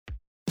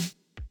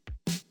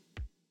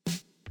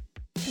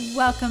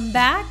Welcome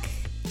back.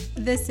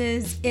 This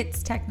is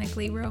It's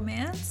Technically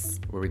Romance.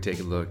 Where we take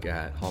a look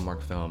at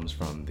Hallmark films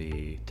from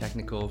the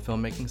technical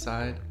filmmaking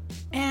side.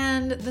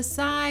 And the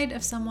side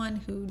of someone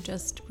who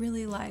just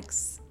really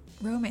likes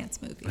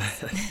romance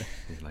movies.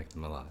 We like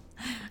them a lot.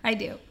 I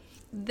do.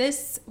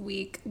 This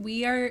week,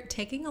 we are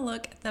taking a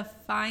look at the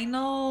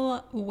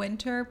final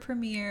winter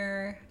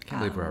premiere. I can't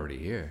believe we're already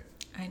here.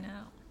 I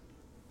know.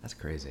 That's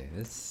crazy.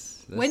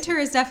 Winter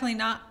is definitely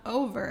not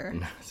over.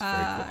 No, it's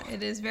very cold.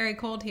 It is very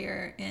cold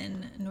here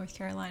in North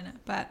Carolina,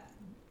 but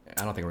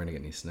I don't think we're going to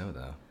get any snow,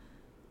 though.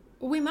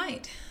 we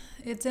might.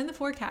 It's in the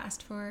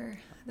forecast for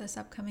this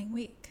upcoming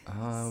week.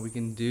 We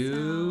can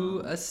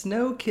do a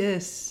snow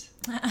kiss.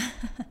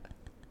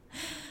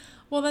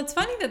 Well, that's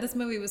funny that this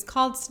movie was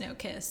called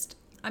Snow-Kissed.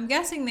 I'm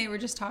guessing they were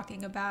just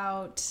talking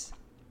about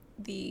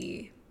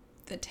the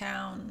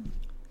town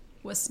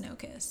was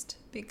snow-kissed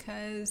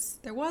because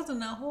there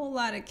wasn't a whole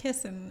lot of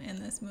kissing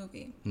in this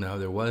movie. No,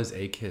 there was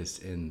a kiss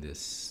in this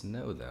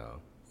snow, though.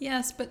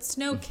 Yes, but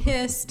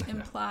snow-kissed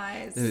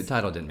implies... The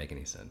title didn't make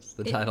any sense.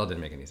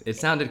 It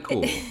sounded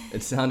cool.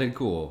 It sounded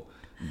cool.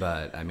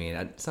 But, I mean,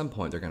 at some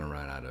point, they're going to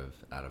run out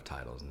of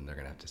titles, and they're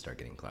going to have to start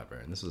getting clever.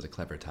 And this was a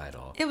clever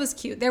title. It was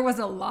cute. There was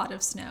a lot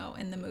of snow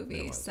in the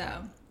movie.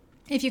 So,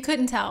 if you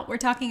couldn't tell, we're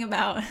talking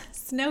about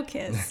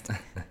Snow-Kissed.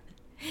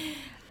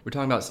 We're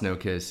talking about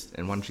Snow-Kissed,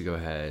 and why don't you go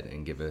ahead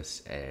and give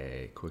us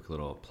a quick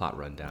little plot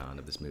rundown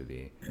of this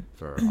movie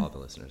for all the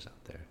listeners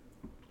out there.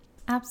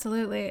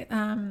 Absolutely.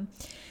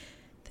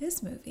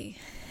 This movie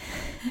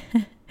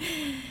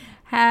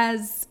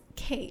has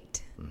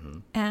Kate.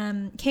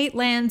 Mm-hmm. Kate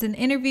lands an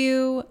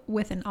interview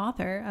with an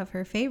author of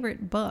her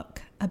favorite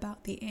book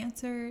about the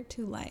answer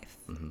to life.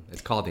 Mm-hmm. It's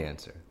called The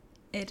Answer.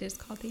 It is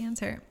called The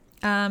Answer.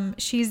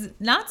 She's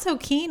not so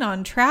keen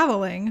on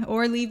traveling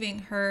or leaving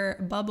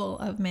her bubble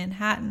of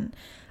Manhattan,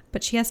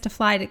 but she has to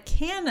fly to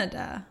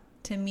Canada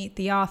to meet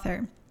the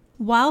author.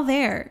 While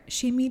there,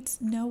 she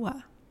meets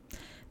Noah,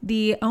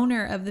 the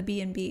owner of the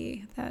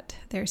B&B that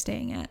they're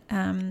staying at.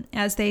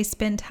 As they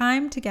spend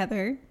time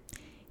together,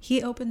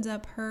 he opens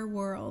up her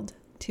world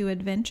to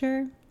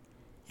adventure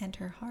and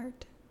her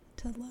heart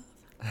to love.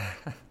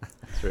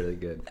 That's really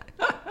good.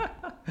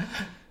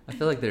 I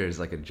feel like there's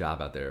like a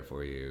job out there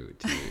for you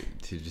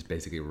to just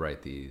basically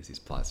write these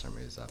plot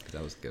summaries up, because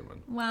that was a good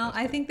one. Well,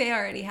 I think they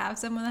already have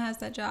someone that has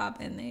that job,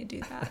 and they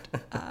do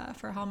that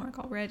for Hallmark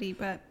already.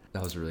 But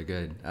that was really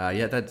good.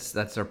 Yeah,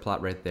 that's our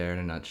plot right there in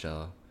a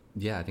nutshell.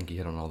 Yeah, I think you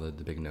hit on all the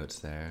big notes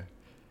there.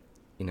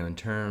 You know, in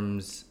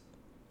terms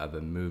of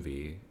a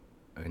movie,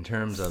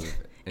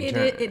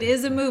 it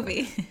is a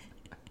movie.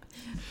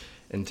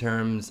 In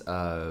terms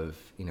of,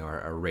 you know,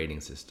 our rating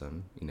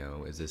system, you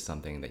know, is this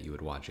something that you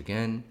would watch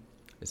again?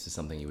 Is this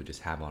something you would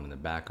just have on in the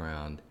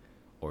background?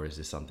 Or is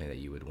this something that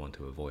you would want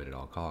to avoid at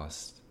all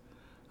costs?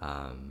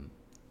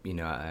 You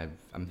know, I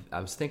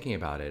was thinking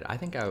about it. I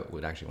think I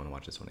would actually want to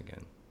watch this one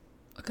again.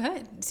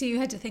 Good. So you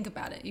had to think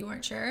about it. You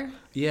weren't sure?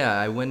 Yeah,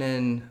 I went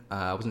in,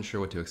 I wasn't sure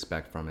what to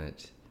expect from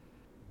it.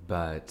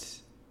 But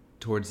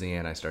towards the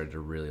end, I started to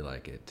really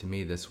like it. To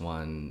me, this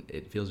one,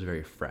 it feels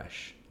very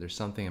fresh. There's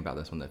something about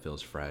this one that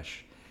feels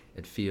fresh.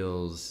 It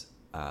feels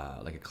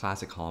like a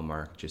classic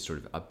Hallmark, just sort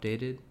of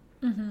updated.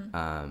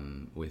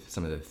 Mm-hmm. With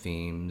some of the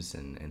themes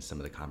and some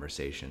of the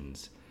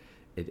conversations.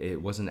 It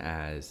wasn't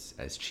as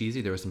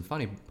cheesy. There were some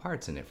funny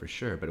parts in it for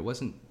sure, but it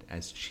wasn't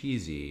as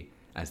cheesy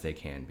as they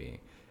can be.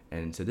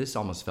 And so this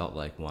almost felt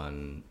like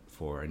one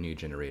for a new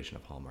generation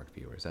of Hallmark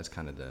viewers. That's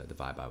kind of the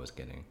vibe I was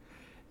getting.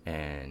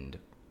 And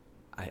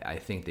I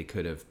think they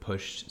could have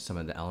pushed some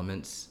of the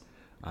elements.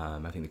 I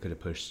think they could have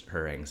pushed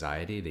her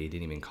anxiety. They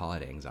didn't even call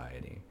it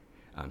anxiety.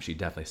 She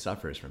definitely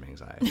suffers from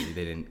anxiety.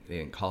 They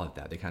didn't call it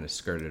that. They kind of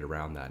skirted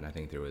around that, and I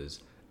think there was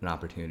an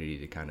opportunity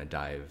to kind of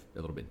dive a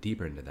little bit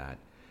deeper into that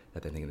I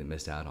think they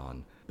missed out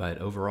on. But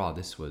overall,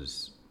 this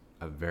was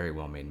a very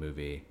well-made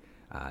movie.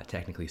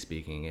 Technically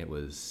speaking, it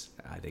was,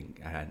 I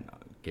think I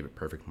gave it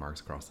perfect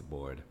marks across the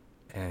board.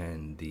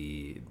 And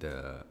the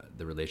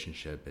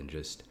relationship and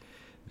just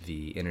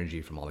the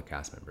energy from all the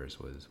cast members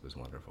was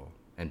wonderful.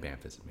 And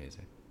Banff is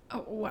amazing.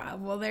 Oh, wow.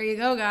 Well, there you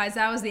go, guys.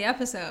 That was the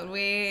episode.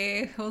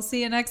 We'll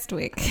see you next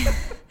week.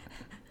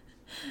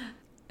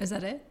 Is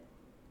that it?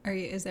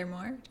 Is there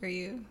more?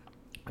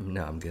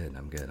 No, I'm good.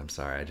 I'm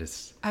sorry. I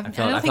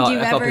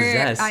felt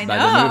possessed I know. by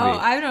the movie.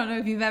 I don't know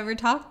if you've ever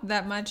talked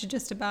that much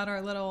just about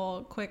our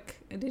little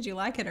quick, did you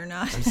like it or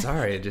not? I'm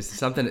sorry. There's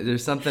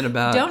something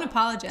about... Don't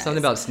apologize.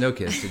 Something about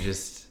Snow-Kissed. It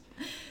just...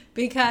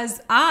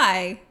 Because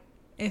I,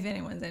 if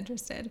anyone's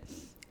interested,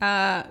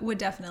 would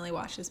definitely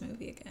watch this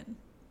movie again.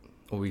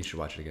 Well, we should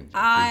watch it again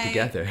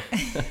together.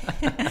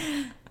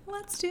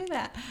 Let's do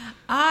that.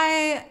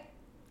 I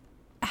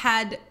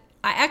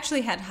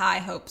actually had high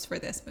hopes for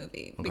this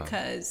movie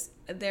because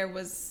there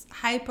was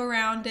hype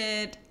around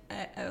it.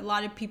 A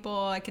lot of people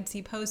I could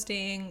see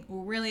posting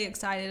were really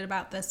excited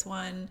about this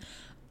one.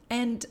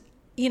 And,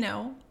 you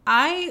know,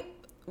 I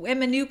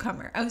am a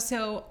newcomer. Oh,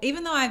 so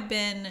even though I've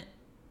been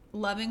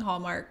loving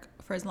Hallmark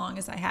for as long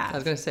as I have. I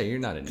was going to say, you're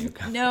not a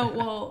newcomer. No,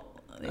 well,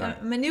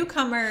 I'm a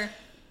newcomer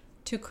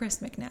to Chris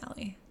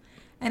McNally.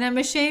 And I'm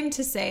ashamed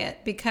to say it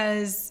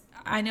because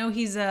I know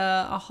he's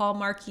a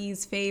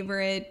Hallmarkies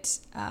favorite.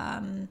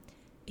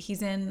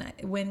 He's in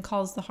Wind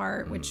Calls the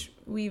Heart, which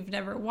we've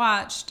never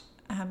watched.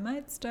 I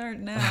might start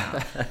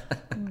now.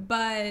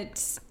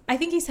 But I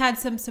think he's had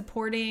some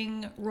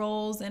supporting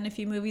roles in a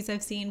few movies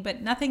I've seen,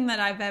 but nothing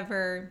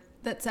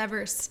that's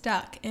ever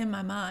stuck in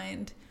my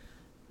mind.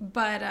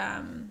 But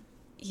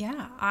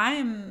yeah,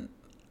 I'm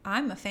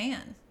a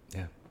fan.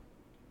 Yeah.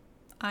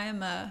 I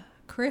am a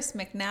Chris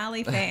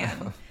McNally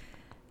fan.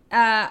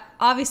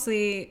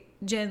 Obviously,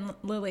 Jen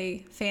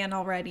Lilly fan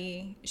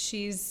already.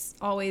 She's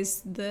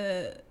always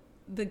the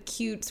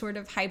cute, sort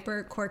of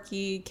hyper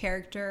quirky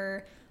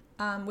character,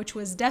 which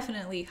was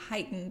definitely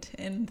heightened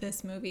in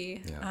this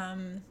movie,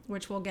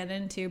 which we'll get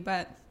into.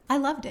 But I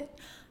loved it.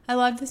 I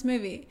loved this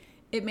movie.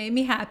 It made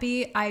me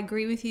happy. I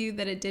agree with you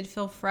that it did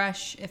feel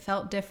fresh. It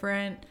felt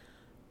different.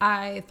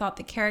 I thought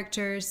the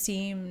characters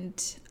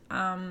seemed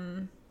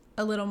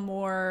a little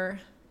more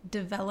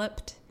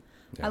developed.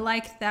 Yeah. I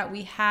liked that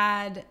we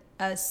had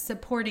a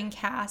supporting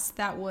cast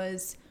that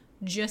was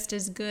just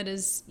as good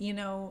as,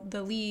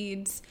 the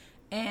leads,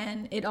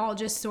 and it all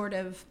just sort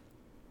of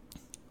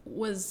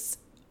was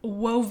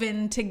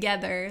woven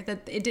together,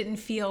 that it didn't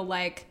feel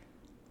like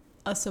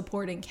a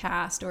supporting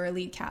cast or a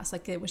lead cast.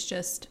 Like it was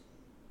just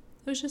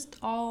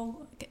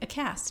all a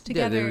cast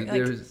together.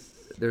 Yeah,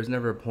 there was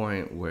never a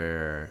point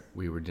where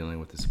we were dealing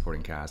with the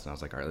supporting cast and I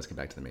was like, all right, let's get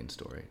back to the main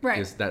story. Right.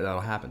 Because that'll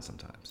happen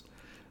sometimes.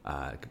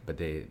 But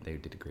they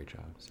did a great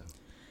job. So.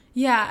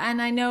 Yeah, and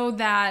I know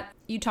that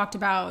you talked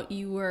about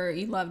you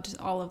loved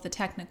all of the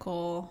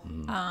technical.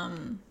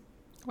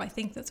 I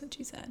think that's what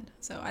you said.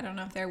 So I don't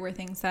know if there were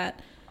things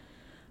that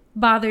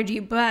bothered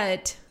you,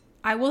 but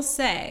I will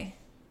say,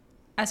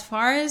 as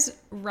far as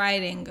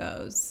writing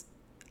goes,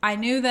 I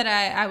knew that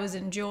I was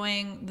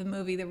enjoying the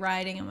movie, the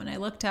writing, and when I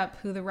looked up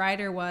who the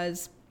writer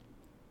was,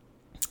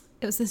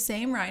 it was the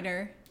same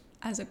writer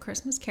as A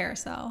Christmas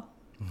Carousel,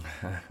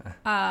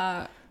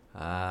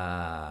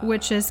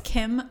 which is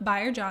Kim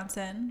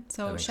Byer-Johnson.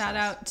 So shout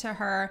out to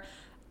her.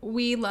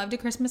 We loved A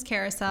Christmas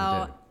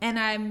Carousel, and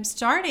I'm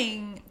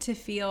starting to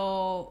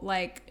feel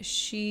like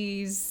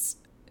she's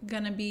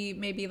gonna be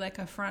maybe like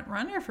a front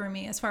runner for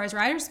me as far as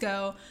writers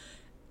go.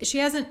 She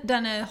hasn't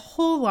done a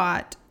whole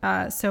lot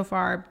so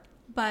far,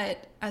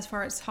 but as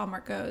far as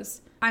Hallmark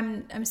goes,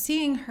 I'm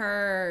seeing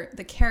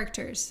the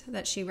characters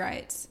that she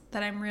writes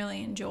that I'm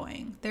really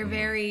enjoying. They're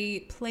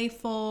very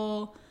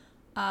playful,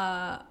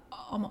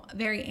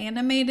 very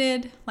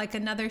animated, like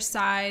another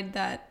side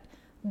that,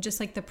 just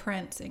like the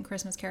prince in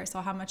Christmas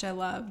Carousel, how much I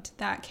loved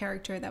that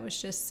character that was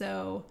just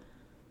so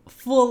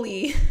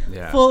fully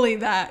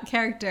that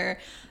character.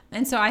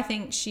 And so I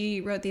think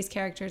she wrote these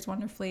characters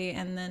wonderfully,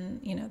 and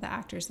then, the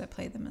actors that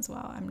play them as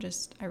well.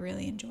 I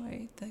really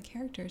enjoy the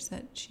characters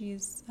that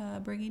she's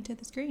bringing to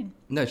the screen.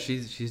 No,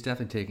 she's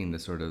definitely taking the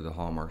sort of the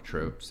Hallmark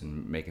tropes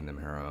and making them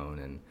her own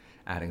and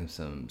adding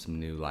some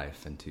new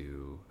life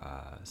into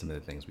some of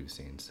the things we've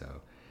seen. So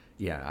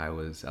yeah, I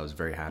was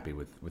very happy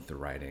with the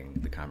writing,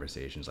 the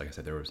conversations. Like I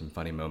said, there were some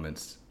funny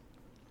moments,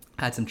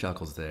 had some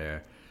chuckles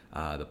there.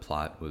 The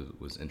plot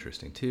was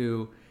interesting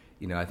too.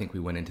 I think we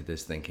went into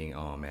this thinking,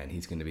 oh man,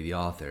 he's going to be the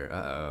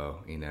author.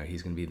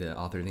 He's going to be the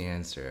author of the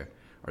answer,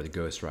 or the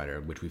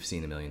ghostwriter, which we've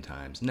seen a million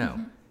times. No,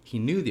 he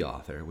knew the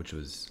author, which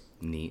was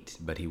neat,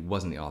 but he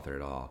wasn't the author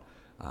at all.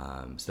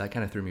 So that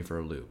kind of threw me for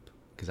a loop,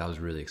 because I was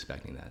really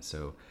expecting that.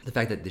 So the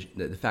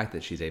fact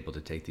that she's able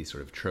to take these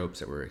sort of tropes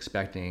that we're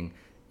expecting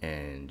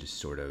and just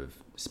sort of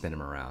spin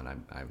them around,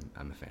 I'm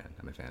a fan.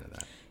 I'm a fan of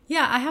that.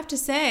 Yeah, I have to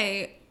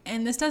say,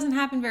 and this doesn't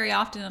happen very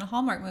often in a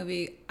Hallmark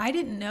movie, I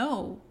didn't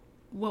know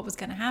what was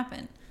going to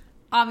happen.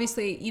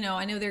 Obviously,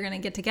 I know they're going to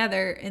get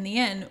together in the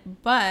end,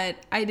 but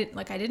I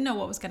didn't know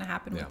what was going to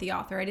happen with the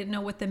author. I didn't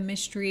know what the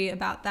mystery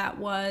about that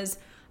was.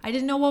 I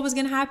didn't know what was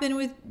going to happen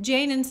with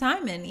Jane and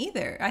Simon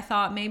either. I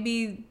thought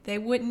maybe they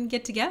wouldn't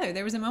get together.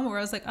 There was a moment where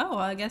I was like, oh, well,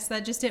 I guess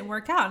that just didn't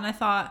work out. And I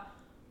thought,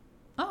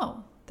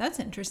 oh, that's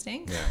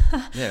interesting.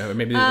 Yeah, or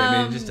maybe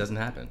it just doesn't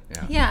happen.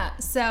 Yeah,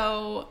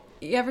 so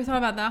you ever thought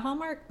about that,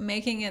 Hallmark?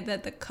 Making it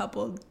that the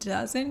couple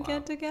doesn't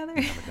get together?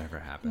 That would never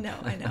happen. No,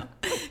 I know.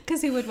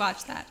 Because who would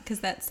watch that? Because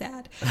that's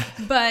sad.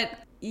 But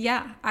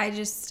yeah, I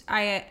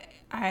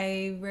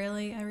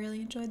really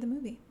enjoyed the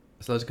movie.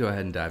 So let's go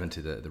ahead and dive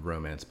into the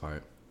romance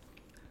part.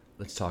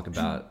 Let's talk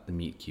about the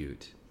meet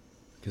cute,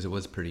 because it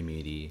was pretty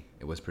meaty.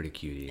 It was pretty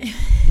cutie.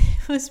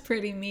 It was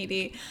pretty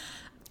meaty.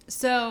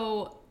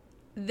 So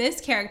this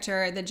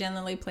character that Jen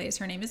Lilly plays,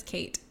 her name is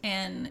Kate,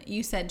 and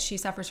you said she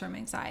suffers from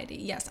anxiety.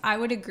 Yes, I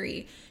would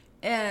agree.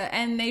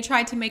 And they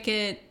tried to make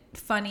it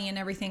funny and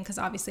everything, because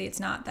obviously it's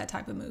not that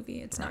type of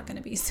movie. It's not going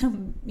to be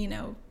some,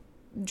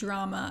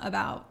 drama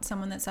about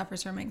someone that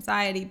suffers from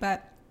anxiety,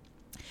 but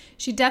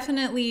she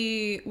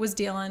definitely was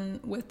dealing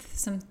with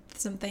some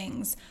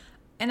things.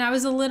 And I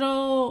was a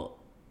little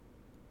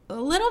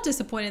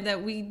disappointed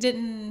that we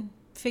didn't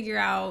figure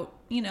out,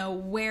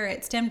 where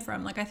it stemmed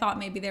from. Like, I thought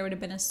maybe there would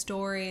have been a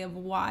story of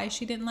why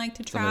she didn't like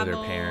to travel.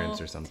 Some of their parents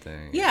or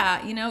something.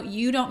 Yeah,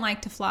 you don't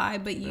like to fly,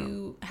 but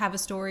you have a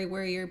story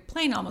where your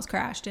plane almost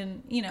crashed,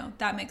 and,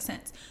 that makes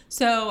sense.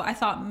 So I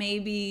thought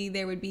maybe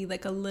there would be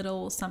like a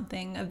little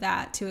something of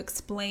that to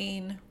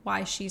explain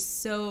why she's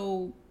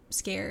so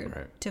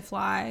scared to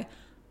fly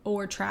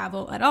or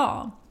travel at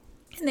all.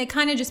 And they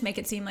kind of just make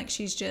it seem like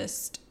she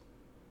just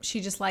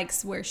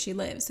likes where she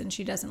lives and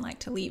she doesn't like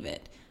to leave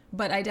it.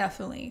 But I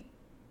definitely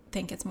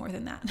think it's more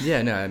than that.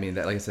 Yeah, no, I mean,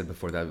 that, like I said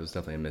before, that was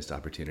definitely a missed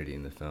opportunity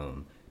in the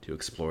film to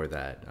explore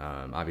that.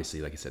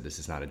 Obviously, like I said, this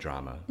is not a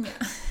drama. Yeah.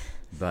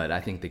 But I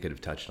think they could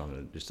have touched on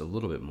it just a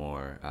little bit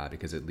more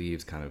because it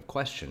leaves kind of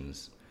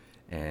questions,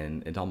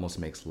 and it almost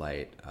makes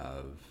light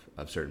of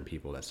certain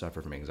people that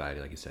suffer from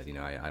anxiety. Like you said,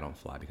 I don't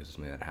fly because of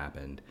something that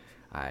happened.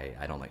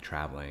 I don't like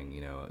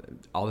traveling.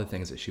 All the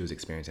things that she was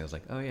experiencing, I was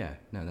like, oh yeah,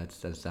 no, that's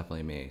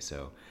definitely me.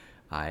 So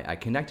I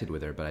connected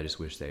with her, but I just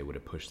wish they would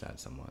have pushed that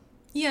somewhat.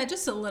 Yeah,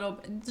 just a little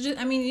bit.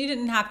 I mean, you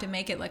didn't have to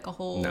make it like a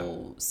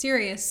whole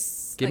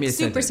serious, Give me a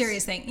super sentence.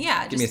 Serious thing.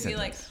 Yeah, just be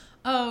like,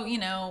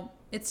 oh,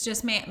 it's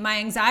just my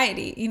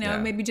anxiety,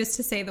 maybe just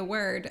to say the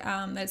word.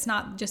 That's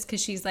not just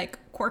because she's like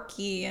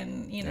quirky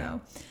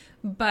and,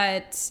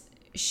 but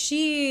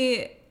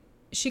she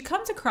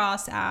comes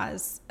across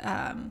as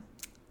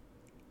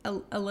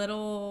a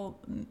little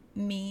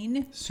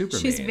mean.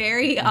 She's mean.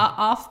 Very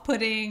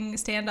off-putting,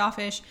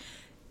 standoffish.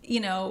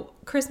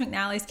 Chris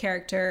McNally's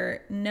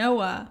character,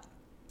 Noah,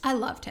 I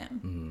loved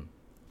him.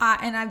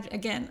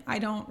 Mm-hmm. I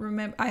don't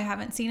remember, I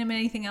haven't seen him in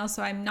anything else,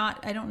 so I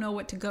don't know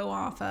what to go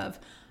off of.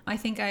 I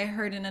think I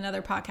heard in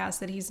another podcast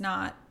that he's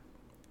not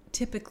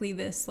typically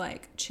this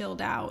like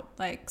chilled out,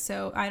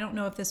 so I don't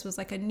know if this was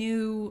like a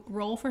new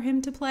role for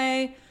him to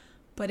play,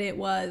 but it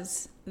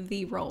was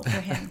the role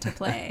for him to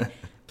play.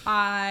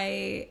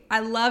 I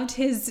loved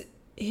his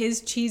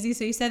cheesy,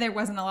 so you said there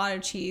wasn't a lot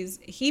of cheese.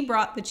 He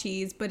brought the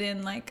cheese, but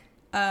in like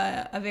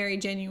a very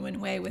genuine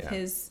way with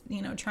his,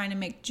 trying to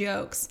make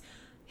jokes.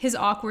 His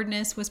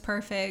awkwardness was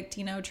perfect,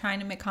 trying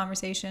to make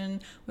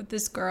conversation with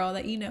this girl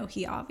that,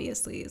 he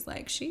obviously is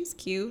like, she's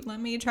cute. Let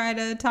me try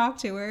to talk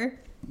to her.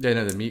 Yeah,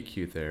 no, the meet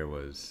cute there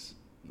was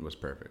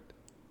perfect.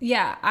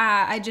 Yeah,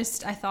 I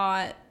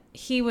thought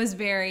he was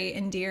very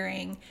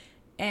endearing,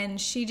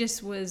 and she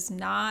just was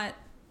not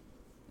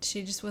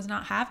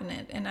having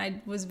it. And I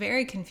was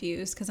very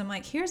confused because I'm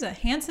like, here's a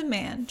handsome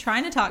man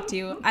trying to talk to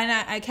you. And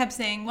I kept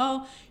saying,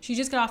 well, she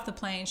just got off the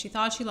plane. She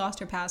thought she lost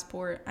her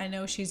passport. I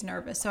know she's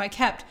nervous. So I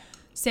kept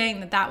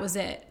saying that was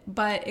it.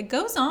 But it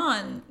goes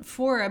on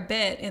for a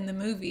bit in the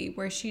movie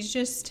where she's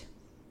just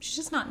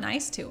not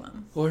nice to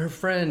him. Well, her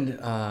friend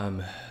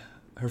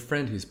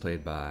who's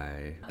played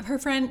by... Her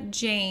friend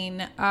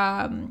Jane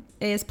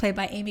is played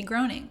by Amy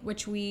Groening,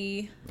 which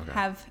we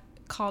have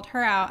called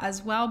her out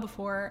as well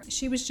before.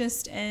 She was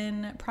just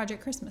in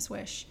Project Christmas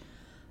Wish,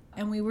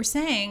 and we were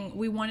saying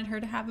we wanted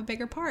her to have a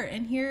bigger part,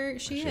 and here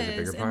she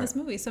is in this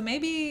movie. So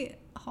maybe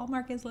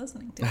Hallmark is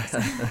listening to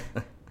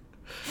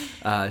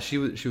us. She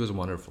was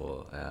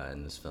wonderful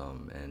in this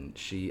film, and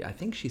I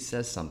think she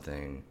says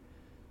something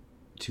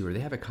to her. They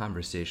have a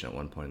conversation at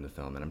one point in the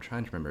film, and I'm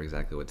trying to remember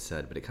exactly what's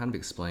said, but it kind of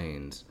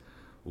explains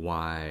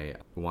why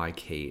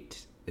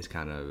Kate is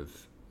kind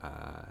of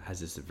has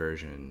this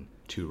aversion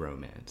to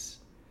romance.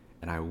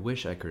 And I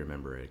wish I could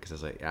remember it,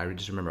 because I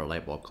just remember a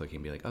light bulb clicking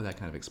and be like, oh, that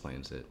kind of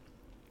explains it.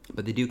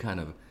 But they do kind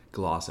of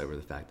gloss over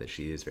the fact that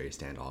she is very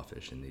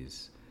standoffish in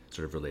these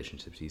sort of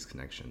relationships, these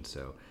connections.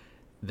 So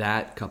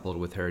that, coupled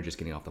with her just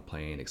getting off the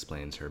plane,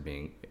 explains her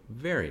being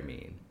very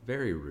mean,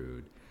 very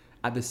rude.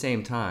 At the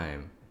same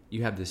time,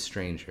 you have this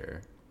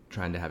stranger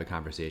trying to have a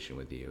conversation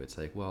with you. It's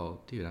like,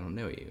 well, dude, I don't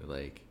know you.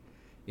 Like,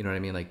 you know what I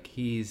mean? Like,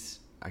 he's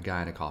a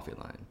guy in a coffee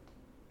line.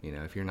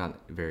 If you're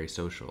not very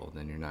social,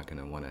 then you're not going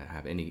to want to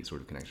have any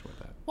sort of connection with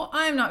that. Well,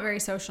 I'm not very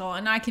social,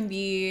 and I can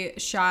be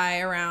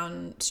shy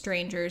around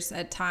strangers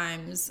at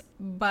times,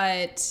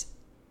 but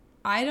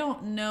I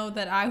don't know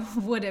that I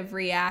would have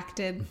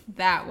reacted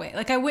that way.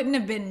 Like, I wouldn't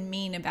have been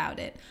mean about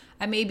it.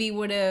 I maybe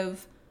would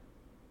have,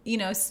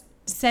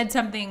 said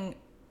something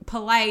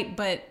polite,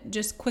 but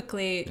just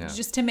quickly,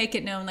 just to make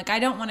it known, like, I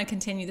don't want to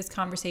continue this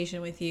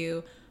conversation with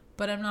you,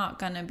 but I'm not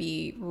going to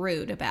be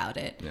rude about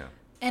it. Yeah.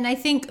 And I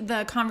think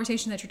the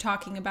conversation that you're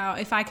talking about,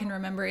 if I can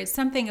remember, it's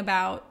something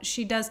about,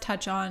 she does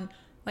touch on,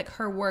 like,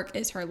 her work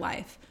is her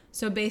life.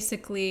 So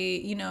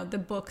basically, the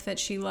book that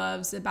she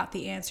loves about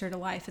the answer to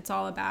life, it's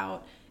all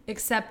about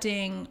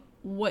accepting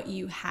what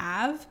you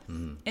have.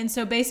 Mm-hmm. And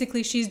so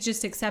basically she's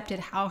just accepted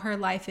how her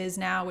life is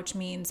now, which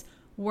means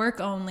work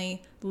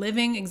only,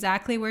 living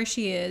exactly where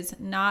she is,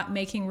 not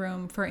making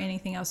room for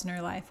anything else in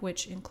her life,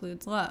 which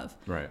includes love.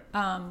 Right.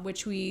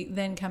 Which we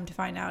then come to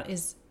find out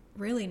is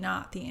really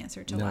not the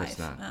answer to life.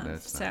 No,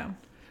 it's not.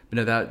 But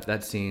no,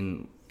 that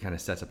scene kind of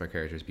sets up our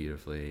characters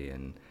beautifully.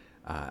 And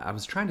I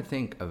was trying to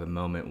think of a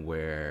moment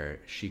where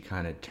she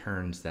kind of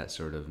turns that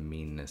sort of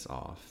meanness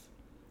off.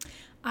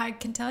 I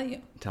can tell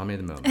you. Tell me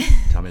the moment.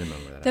 Tell me the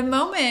moment. Where that The happens.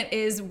 moment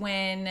is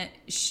when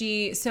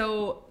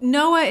so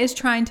Noah is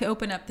trying to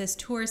open up this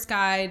tourist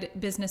guide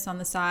business on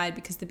the side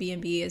because the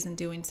B&B isn't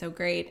doing so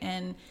great.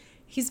 And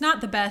he's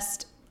not the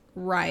best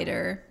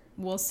writer,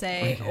 we'll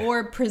say,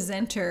 or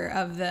presenter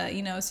of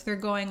the, so they're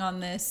going on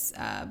this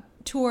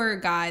tour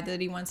guide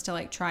that he wants to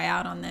like try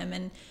out on them.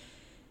 And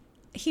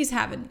he's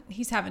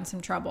having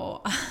some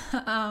trouble.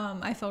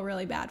 I feel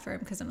really bad for him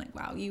because I'm like,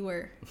 wow, you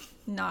were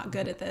not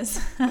good at this.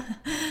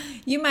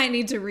 You might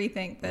need to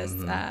rethink this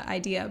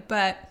idea.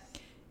 But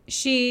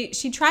she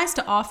tries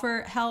to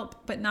offer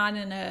help, but not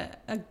in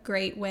a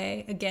great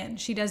way. Again,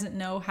 she doesn't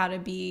know how to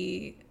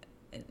be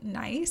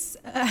nice,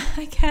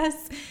 I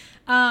guess.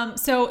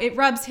 So it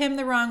rubs him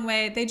the wrong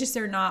way. They just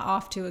are not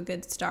off to a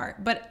good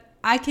start. But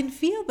I can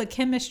feel the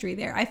chemistry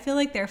there. I feel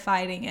like they're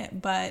fighting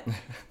it, but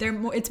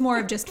it's more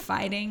of just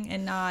fighting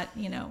and not,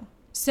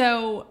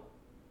 So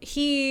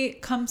he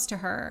comes to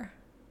her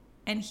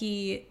and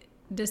he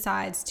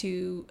decides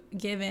to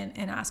give in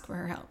and ask for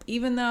her help.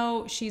 Even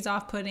though she's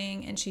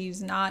off-putting and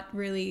she's not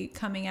really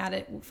coming at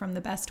it from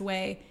the best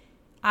way,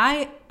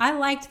 I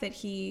liked that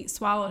he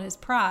swallowed his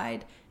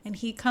pride and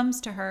he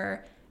comes to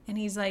her and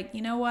he's like,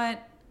 you know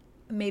what?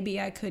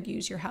 Maybe I could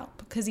use your help,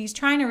 because he's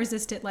trying to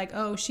resist it like,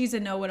 oh, she's a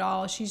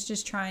know-it-all. She's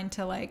just trying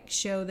to like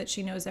show that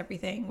she knows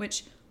everything,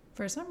 which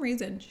for some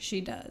reason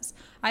she does.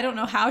 I don't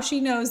know how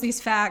she knows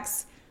these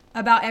facts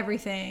about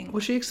everything. Well,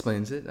 she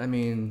explains it. I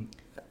mean,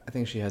 I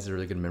think she has a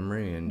really good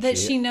memory, and that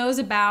she knows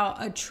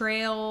about a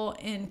trail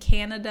in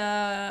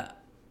Canada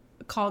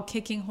called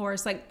Kicking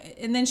Horse, like,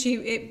 and then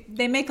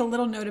they make a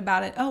little note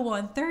about it. Oh, well,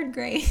 in third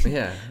grade,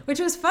 yeah, which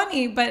was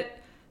funny, but.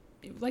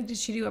 Like, did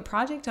she do a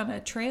project on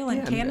a trail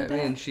in Canada?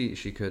 I mean, she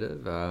could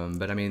have.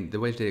 But I mean, the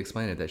way they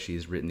explain it, that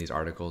she's written these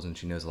articles and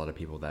she knows a lot of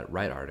people that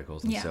write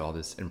articles. And so all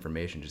this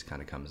information just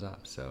kind of comes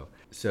up. So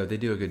they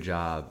do a good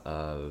job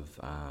of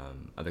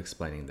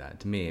explaining that.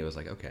 To me, it was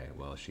like, okay,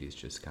 well, she's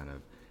just kind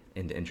of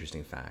into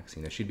interesting facts.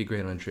 She'd be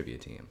great on a trivia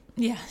team.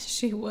 Yeah,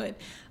 she would.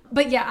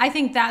 But yeah, I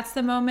think that's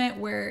the moment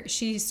where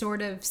she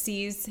sort of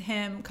sees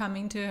him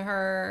coming to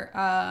her,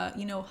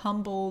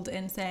 humbled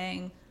and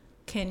saying,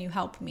 can you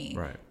help me?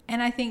 Right.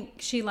 And I think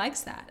she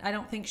likes that. I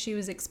don't think she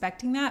was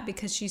expecting that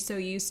because she's so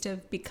used to,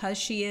 because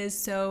she is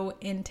so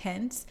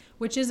intense,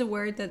 which is a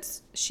word that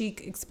she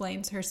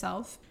explains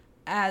herself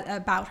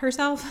about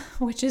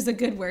herself, which is a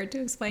good word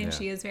to explain. Yeah.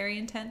 She is very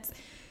intense.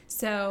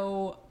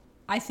 So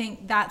I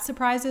think that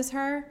surprises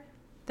her,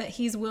 that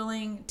he's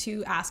willing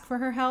to ask for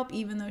her help,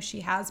 even though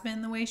she has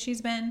been the way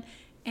she's been.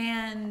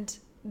 And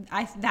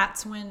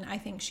that's when I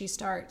think she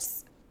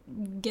starts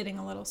getting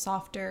a little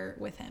softer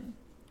with him.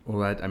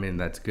 Well,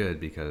 that's good,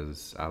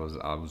 because I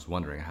was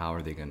wondering, how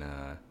are they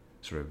gonna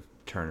sort of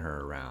turn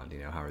her around?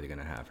 How are they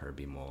gonna have her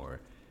be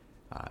more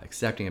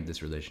accepting of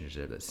this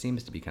relationship that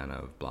seems to be kind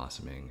of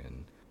blossoming?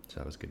 And so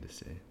that was good to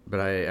see. But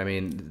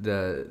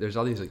there's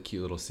all these like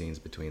cute little scenes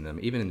between them.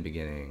 Even in the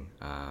beginning,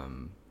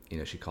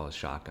 she calls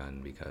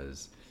shotgun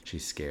because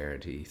she's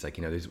scared. He's like,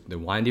 the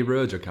windy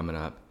roads are coming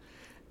up,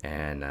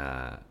 and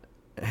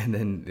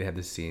then they have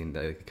this scene.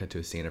 They cut to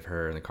a scene of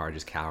her in the car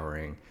just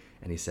cowering.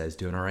 And he says,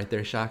 doing all right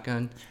there,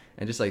 shotgun?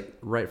 And just like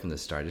right from the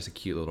start, just a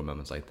cute little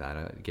moments like that.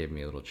 It gave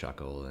me a little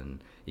chuckle,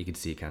 and you could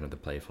see kind of the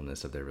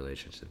playfulness of their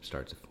relationship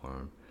start to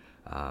form.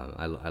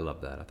 I love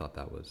that. I thought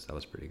that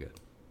was pretty good.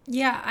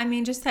 Yeah, I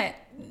mean, just that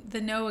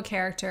the Noah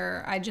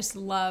character, I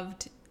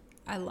loved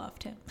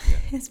him.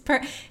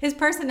 Yeah. His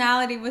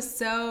personality was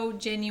so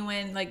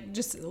genuine, like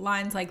just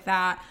lines like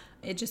that.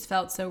 It just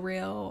felt so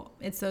real.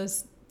 It's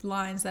those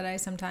lines that I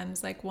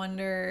sometimes like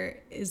wonder,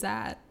 is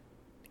that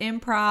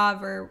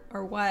improv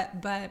or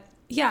what? But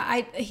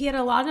yeah, he had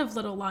a lot of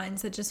little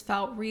lines that just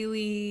felt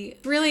really,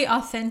 really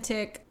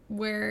authentic,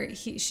 where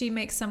she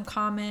makes some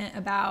comment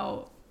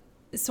about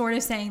sort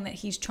of saying that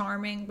he's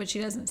charming, but she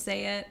doesn't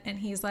say it, and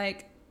he's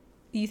like,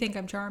 you think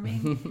I'm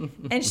charming?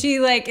 And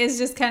she like is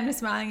just kind of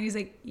smiling, and he's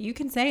like, you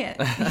can say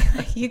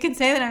it. You can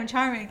say that I'm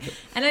charming.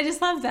 And I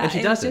just love that. And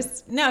she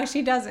doesn't. No,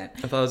 she doesn't.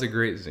 I thought it was a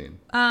great scene.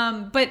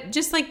 But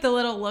just like the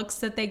little looks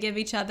that they give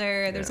each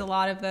other, there's a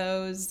lot of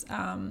those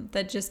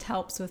that just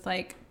helps with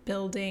like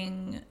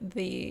building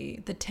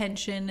the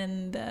tension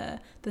and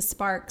the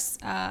sparks.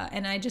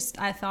 And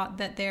I thought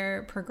that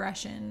their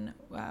progression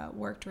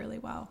worked really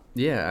well.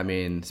 Yeah, I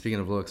mean, speaking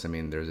of looks, I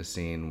mean, there's a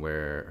scene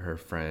where her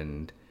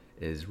friend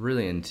is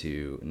really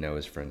into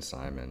Noah's friend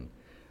Simon.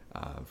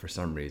 For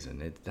some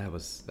reason, that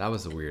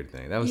was a weird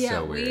thing. That was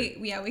so weird.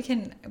 We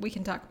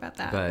can talk about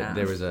that. But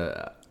there was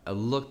a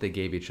look they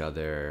gave each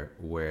other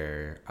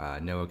where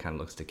Noah kind of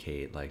looks to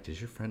Kate like,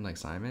 does your friend like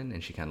Simon?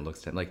 And she kind of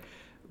looks at him like,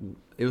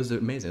 it was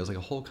amazing. It was like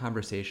a whole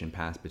conversation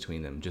passed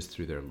between them just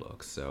through their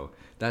looks. So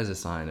that is a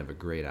sign of a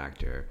great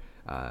actor.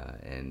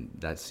 And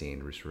that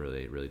scene just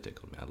really, really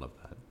tickled me. I love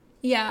that.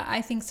 Yeah,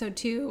 I think so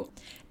too.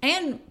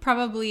 And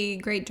probably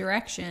great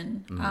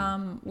direction,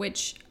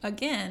 which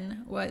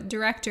again,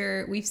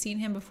 director, we've seen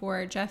him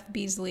before, Jeff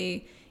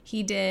Beasley.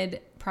 He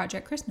did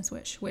Project Christmas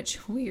Wish,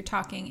 which we were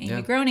talking,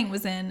 Amy Groening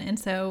was in. And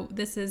so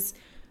this is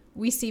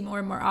we see more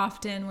and more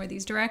often where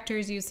these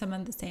directors use some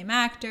of the same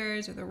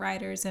actors or the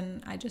writers.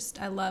 And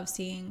I love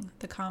seeing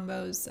the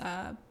combos,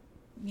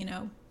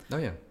 Oh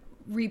yeah.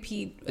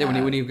 repeat. Yeah,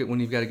 when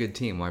you've got a good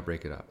team, why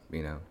break it up?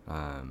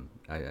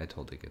 I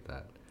totally get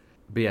that.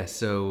 But yeah,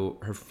 so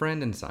her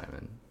friend and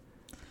Simon.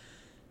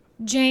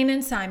 Jane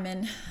and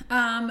Simon.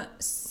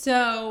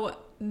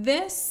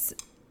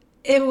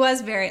 It was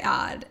very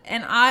odd.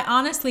 And I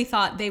honestly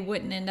thought they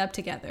wouldn't end up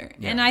together.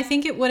 Yeah. And I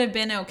think it would have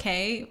been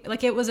okay.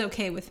 Like, it was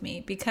okay with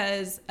me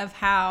because of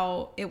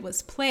how it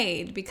was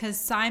played.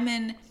 Because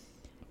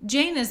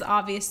Jane is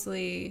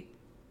obviously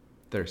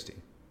Thirsty.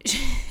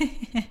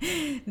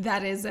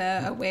 that is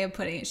a way of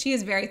putting it. She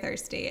is very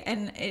thirsty.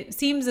 And it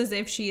seems as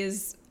if she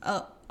is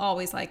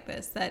always like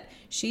this, that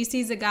she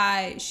sees a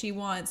guy she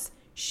wants,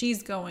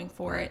 she's going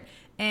for it.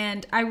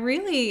 And I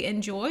really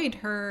enjoyed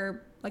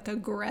her like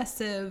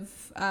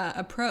aggressive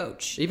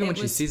approach. Even when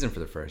she sees him for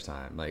the first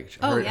time, like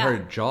her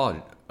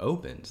jaw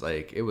opens.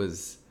 Like it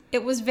was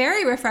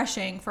very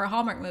refreshing for a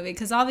Hallmark movie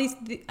because all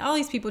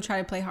these people try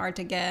to play hard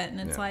to get, and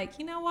it's like,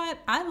 you know what?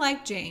 I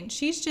like Jane.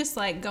 She's just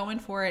like going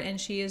for it, and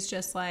she is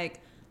just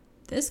like,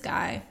 this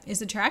guy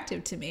is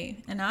attractive to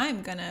me, and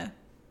I'm gonna,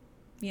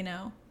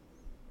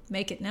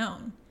 make it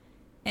known.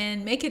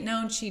 And make it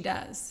known she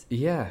does.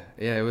 Yeah.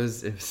 It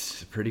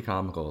was pretty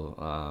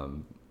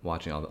comical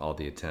watching all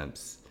the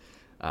attempts.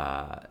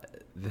 I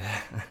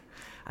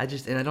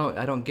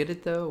don't get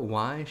it though.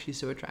 Why she's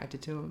so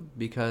attracted to him?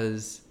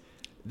 Because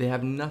they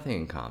have nothing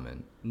in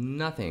common.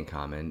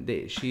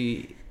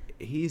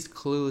 He's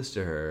clueless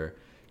to her,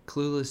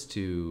 clueless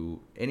to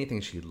anything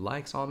she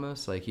likes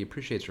almost. Like he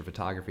appreciates her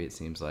photography, it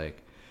seems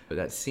like. But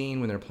that scene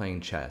when they're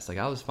playing chess, like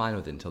I was fine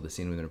with it until the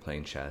scene when they're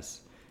playing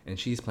chess. And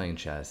she's playing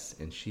chess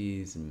and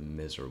she's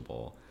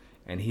miserable.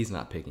 And he's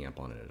not picking up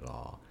on it at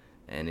all.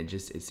 And it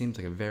seems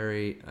like a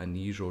very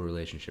unusual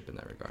relationship in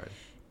that regard.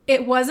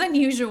 It was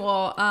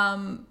unusual.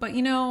 But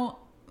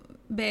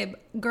babe,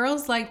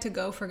 girls like to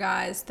go for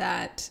guys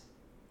that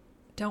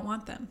don't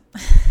want them.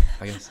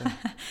 I guess so.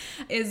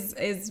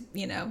 is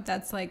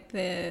that's like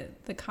the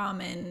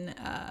common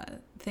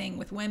thing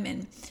with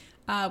women,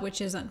 which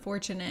is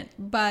unfortunate.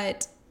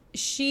 But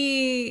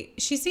she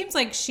seems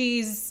like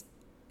she's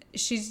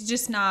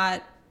just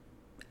not.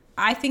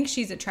 I think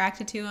she's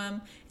attracted to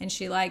him, and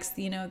she likes,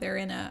 they're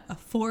in a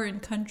foreign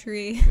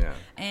country. Yeah.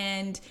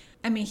 And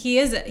I mean,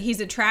 he's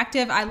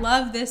attractive. I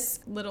love this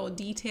little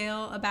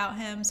detail about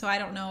him. So I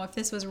don't know if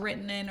this was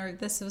written in or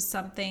this was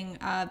something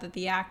that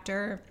the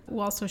actor,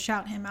 will also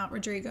shout him out,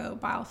 Rodrigo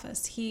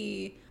Balfas.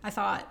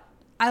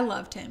 I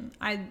loved him.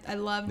 I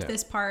loved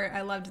this part.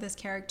 I loved this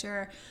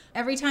character.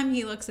 Every time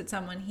he looks at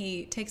someone,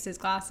 he takes his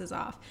glasses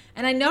off.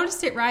 And I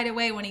noticed it right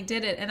away when he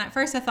did it. And at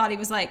first I thought he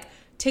was like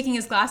taking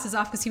his glasses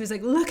off because he was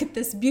like, look at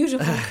this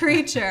beautiful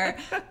creature.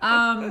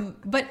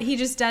 But he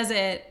just does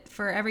it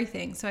for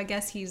everything. So I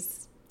guess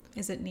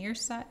is it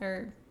nearsight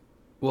or?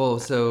 Well,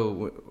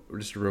 so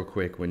just real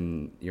quick,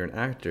 when you're an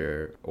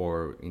actor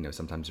or,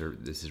 sometimes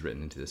this is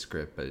written into the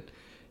script, but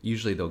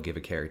usually they'll give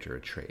a character a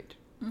trait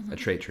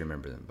to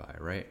remember them by,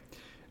 right?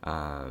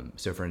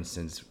 So for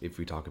instance, if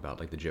we talk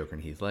about like the Joker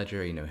and Heath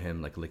Ledger,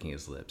 him like licking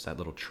his lips, that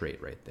little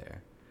trait right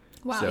there.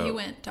 Wow, so, you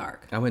went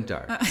dark. I went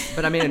dark.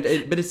 But I mean,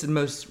 but it's the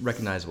most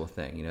recognizable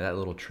thing, that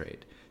little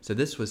trait. So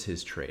this was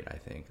his trait, I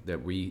think,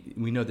 that we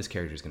know this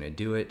character is going to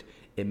do it.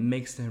 It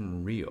makes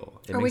them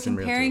real. Are we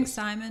comparing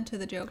Simon to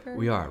the Joker?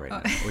 We are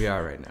right now. We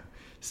are right now.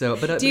 So,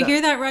 but do you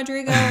hear that,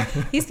 Rodrigo?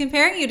 He's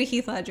comparing you to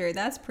Heath Ledger.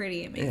 That's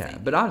pretty amazing. Yeah,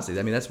 but honestly,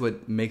 I mean, that's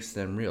what makes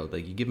them real.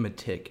 Like you give them a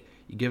tick,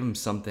 you give them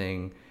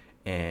something,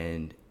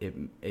 and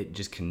it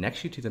just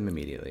connects you to them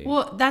immediately.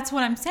 Well, that's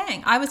what I'm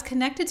saying. I was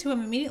connected to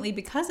him immediately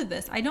because of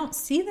this. I don't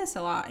see this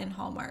a lot in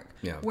Hallmark,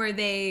 where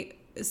they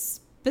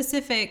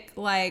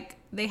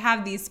they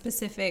have these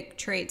specific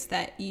traits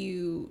that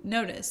you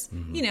notice.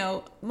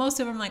 Mm-hmm. Most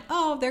of them like,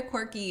 oh, they're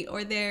quirky,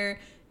 or they're,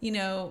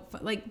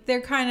 like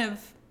they're kind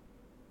of,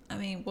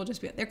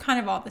 they're kind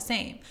of all the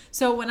same.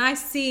 So when I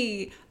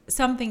see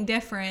something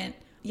different,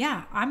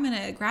 I'm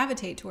going to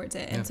gravitate towards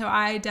it. And so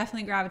I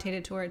definitely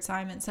gravitated towards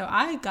Simon. So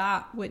I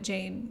got what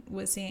Jane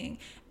was seeing.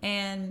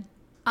 And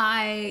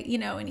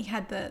and he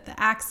had the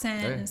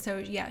accent. Right. And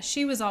so,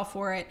 she was all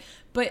for it.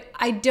 But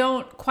I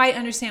don't quite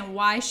understand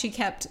why she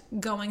kept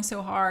going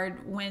so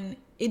hard when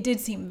it did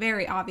seem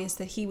very obvious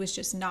that he was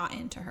just not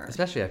into her.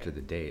 Especially after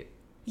the date.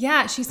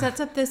 Yeah, she sets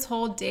up this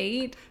whole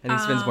date. And he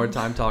spends more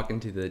time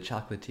talking to the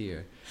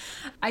chocolatier.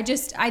 I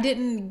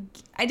didn't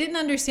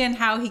understand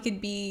how he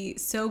could be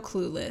so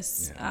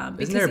clueless. Yeah.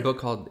 Isn't there a book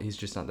called He's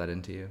Just Not That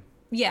Into You?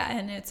 Yeah,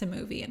 and it's a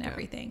movie and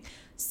everything.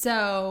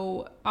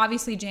 So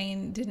obviously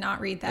Jane did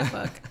not read that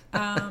book.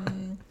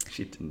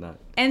 She did not.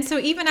 And so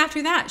even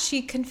after that,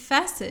 she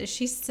confesses.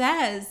 She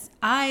says,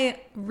 I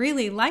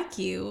really like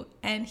you.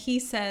 And he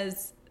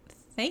says,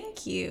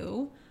 thank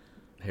you.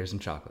 Here's some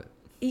chocolate.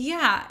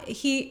 Yeah,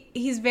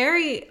 he's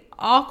very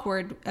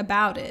awkward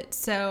about it.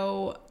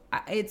 So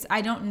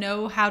I don't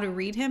know how to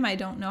read him. I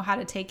don't know how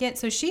to take it.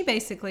 So she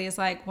basically is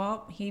like,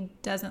 well, he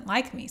doesn't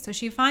like me. So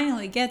she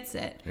finally gets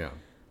it. Yeah.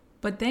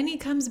 But then he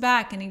comes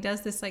back and he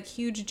does this like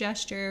huge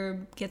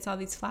gesture, gets all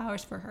these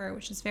flowers for her,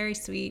 which is very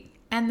sweet.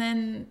 And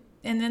then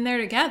they're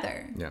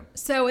together. Yeah.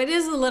 So it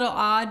is a little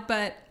odd,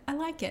 but I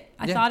like it.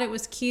 I Yeah. thought it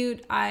was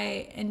cute.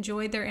 I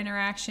enjoyed their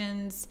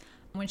interactions.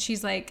 When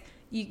she's like,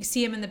 you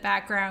see him in the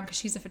background because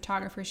she's a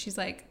photographer. He's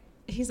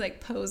like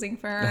posing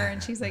for her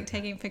and she's like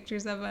taking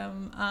pictures of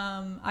him.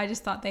 I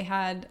just thought they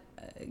had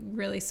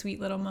really sweet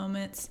little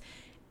moments,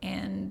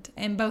 and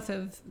both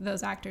of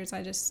those actors,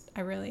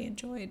 I really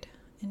enjoyed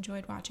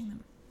watching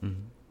them.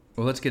 Mm-hmm.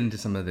 Well, let's get into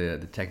some of the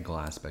technical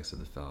aspects of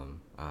the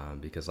film,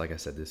 because like I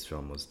said, this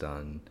film was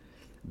done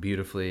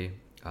beautifully.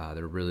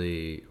 There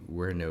really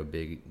were no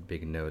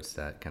big notes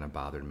that kind of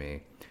bothered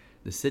me.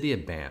 The city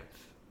of Banff.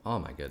 Oh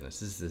my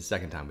goodness, this is the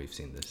second time we've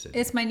seen this city.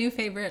 It's my new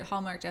favorite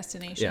Hallmark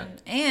destination,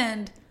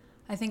 and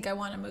I think I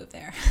want to move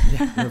there.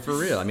 Yeah, no, for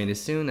real. I mean, as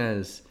soon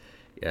as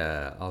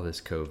all this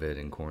COVID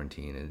and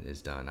quarantine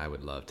is done, I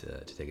would love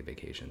to take a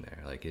vacation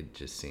there. Like, it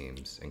just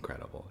seems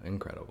incredible.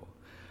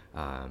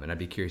 And I'd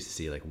be curious to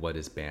see like what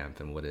is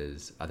Banff and what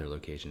is other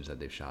locations that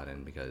they've shot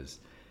in, because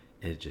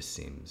it just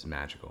seems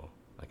magical,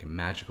 like a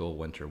magical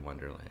winter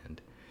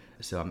wonderland.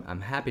 So I'm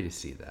happy to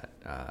see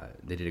that.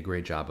 They did a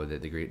great job with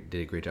it. They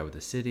did a great job with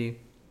the city.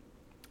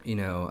 You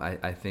know,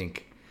 I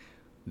think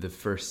the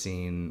first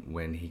scene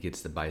when he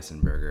gets the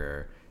bison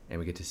burger and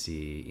we get to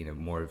see, you know,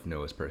 more of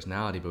Noah's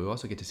personality, but we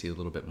also get to see a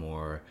little bit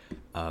more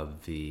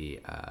of the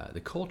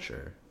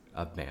culture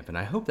of Banff. And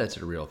I hope that's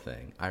a real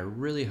thing. I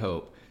really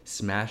hope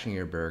smashing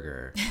your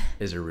burger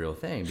is a real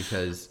thing,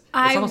 because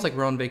it's almost like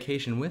we're on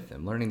vacation with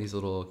them, learning these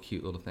little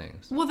cute little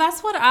things. Well,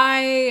 that's what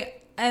I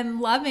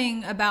am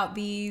loving about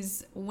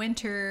these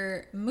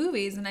winter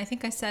movies. And I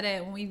think I said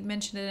it when we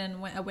mentioned it in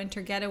A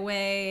Winter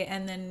Getaway,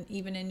 and then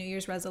even in New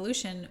Year's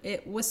Resolution.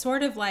 It was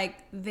sort of like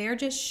they're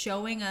just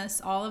showing us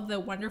all of the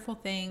wonderful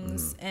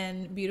things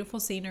and beautiful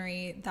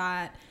scenery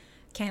that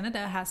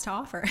Canada has to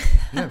offer.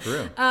 Yeah, for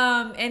real.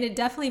 And it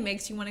definitely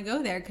makes you want to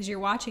go there, because you're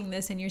watching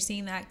this and you're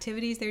seeing the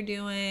activities they're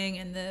doing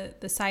and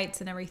the sights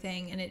and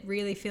everything. And it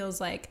really feels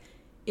like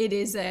it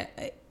is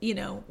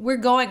we're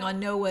going on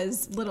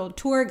Noah's little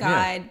tour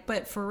guide,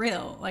 but for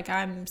real, like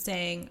I'm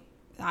saying,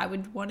 I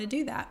would want to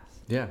do that.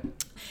 Yeah.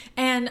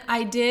 And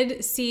I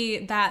did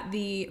see that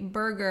the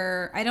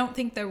burger, I don't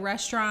think the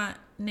restaurant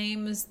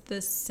name is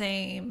the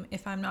same,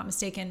 if I'm not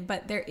mistaken,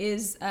 but there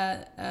is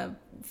a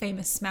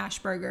famous smash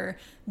burger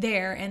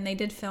there, and they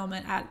did film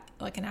it at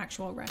like an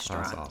actual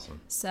restaurant. Oh, that's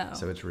awesome.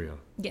 So it's real.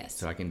 Yes.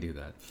 So I can do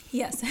that.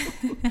 Yes.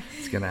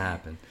 It's gonna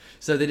happen.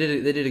 So they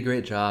did a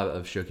great job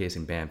of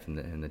showcasing Banff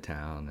in the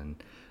town,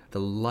 and the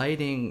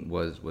lighting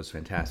was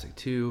fantastic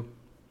too.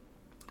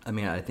 I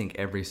mean, I think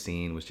every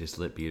scene was just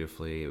lit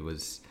beautifully. It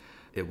was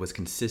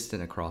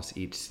consistent across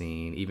each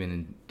scene, even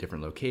in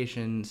different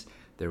locations.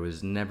 There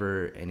was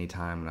never any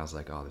time when I was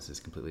like, oh, this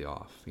is completely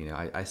off. You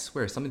know, I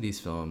swear some of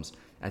these films,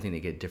 I think they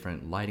get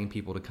different lighting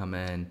people to come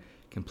in,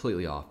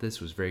 completely off.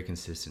 This was very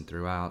consistent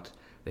throughout.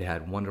 They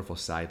had wonderful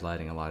side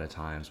lighting a lot of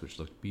times, which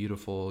looked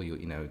beautiful. You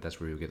know, that's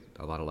where you get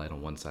a lot of light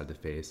on one side of the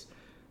face,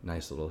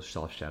 nice little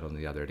soft shadow on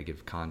the other to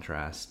give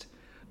contrast.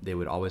 They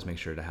would always make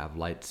sure to have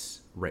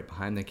lights right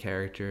behind the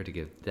character to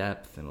give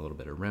depth and a little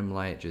bit of rim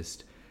light,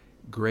 just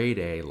grade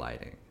A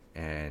lighting.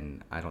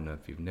 And I don't know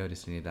if you've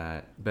noticed any of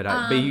that,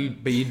 but you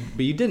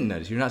didn't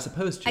notice. You're not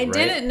supposed to. I right?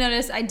 didn't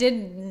notice. I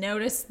did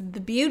notice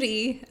the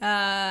beauty.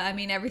 I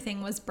mean,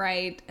 everything was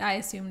bright. I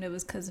assumed it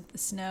was because of the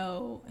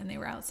snow and they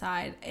were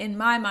outside. In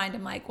my mind,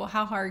 I'm like, well,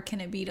 how hard can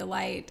it be to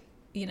light,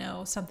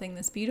 something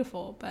this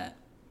beautiful? But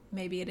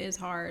maybe it is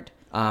hard.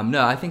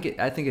 No, I think it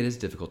is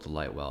difficult to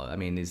light well. I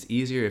mean, it's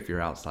easier if you're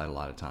outside a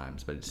lot of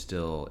times, but it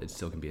still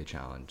can be a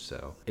challenge.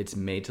 So it's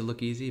made to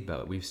look easy,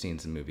 but we've seen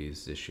some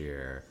movies this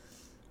year.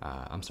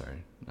 I'm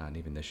sorry, not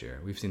even this year.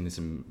 We've seen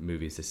some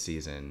movies this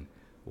season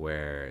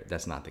where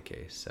that's not the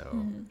case.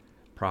 So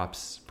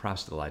props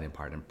to the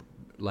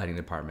lighting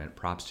department,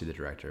 props to the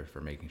director for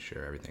making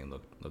sure everything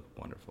looked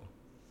wonderful.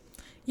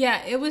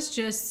 Yeah, it was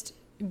just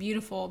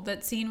beautiful.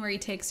 That scene where he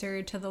takes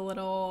her to the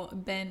little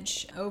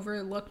bench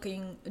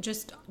overlooking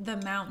just the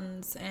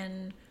mountains,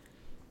 and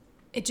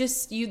it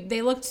just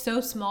they looked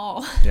so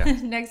small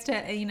next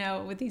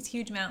to with these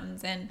huge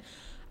mountains, and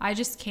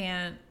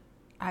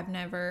I've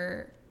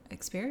never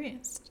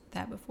experienced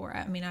that before.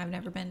 I mean, I've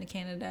never been to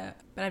Canada,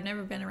 but I've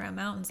never been around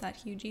mountains that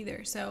huge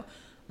either. So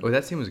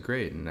that scene was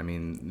great, and I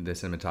mean, the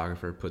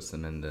cinematographer puts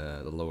them in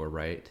the lower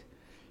right,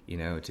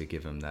 to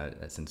give them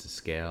that sense of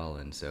scale,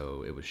 and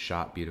so it was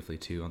shot beautifully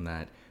too on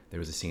that. There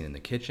was a scene in the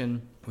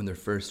kitchen when they're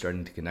first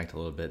starting to connect a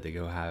little bit. They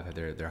go have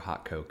their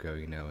hot cocoa.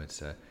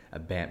 It's a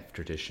Banff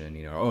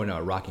tradition,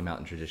 a Rocky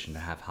Mountain tradition to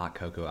have hot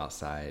cocoa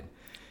outside,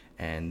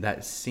 and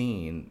that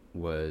scene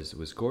was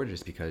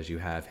gorgeous because you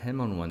have him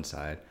on one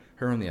side,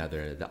 her on the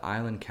other, the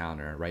island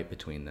counter right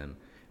between them,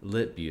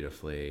 lit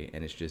beautifully,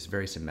 and it's just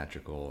very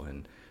symmetrical.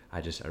 And I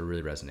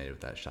really resonated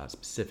with that shot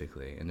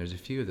specifically. And there's a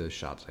few of those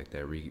shots like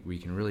that where you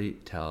can really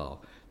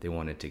tell they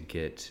wanted to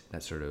get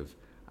that sort of,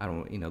 a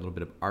little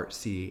bit of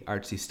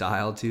artsy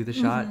style to the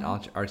shot,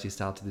 artsy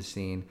style to the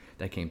scene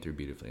that came through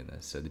beautifully in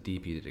this. So the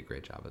DP did a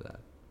great job of that.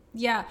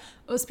 Yeah.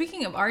 Well,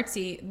 speaking of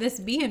artsy, this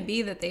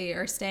B&B that they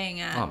are staying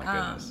at, Oh my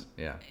goodness.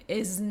 Yeah.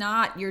 is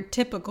not your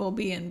typical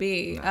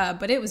B&B, No.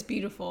 but it was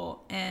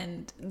beautiful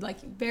and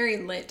like very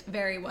lit,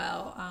 very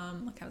well.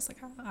 Like I was like,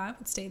 oh, I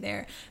would stay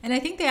there. And I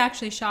think they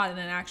actually shot in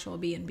an actual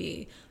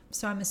B&B.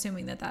 So I'm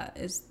assuming that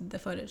is the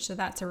footage. So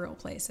that's a real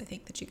place, I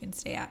think, that you can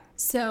stay at.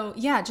 So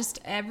yeah, just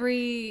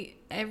every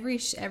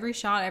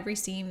shot, every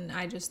scene,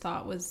 I just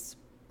thought was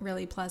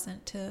really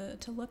pleasant to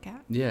look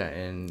at. Yeah,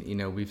 and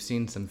we've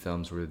seen some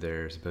films where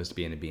they're supposed to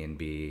be in a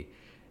B&B,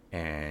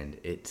 and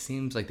it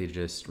seems like they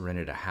just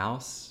rented a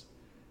house,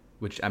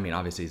 which I mean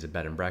obviously is a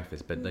bed and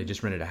breakfast, but they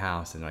just rented a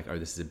house and like, oh,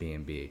 this is a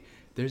B&B.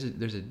 There's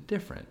a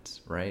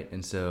difference, right?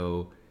 And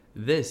so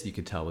this you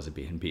could tell was a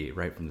B&B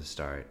right from the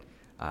start.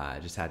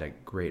 Just had a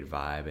great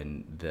vibe,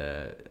 and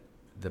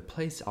the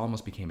place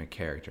almost became a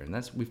character,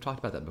 and we've talked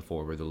about that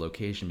before, where the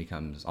location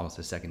becomes almost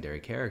a secondary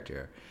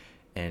character.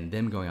 And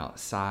them going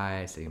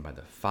outside, sitting by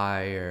the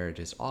fire,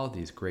 just all of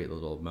these great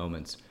little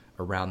moments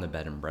around the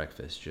bed and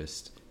breakfast,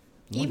 just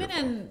wonderful.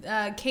 Even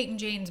in Kate and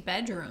Jane's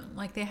bedroom,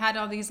 like they had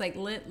all these like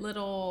lit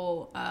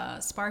little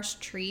sparse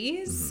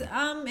trees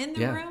in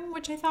the room,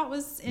 which I thought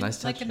was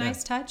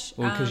nice touch.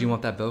 Well, because you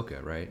want that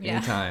bokeh, right?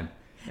 Yeah.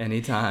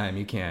 Anytime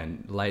you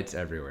can, lights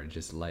everywhere,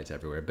 just lights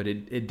everywhere. But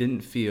it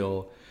didn't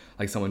feel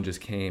like someone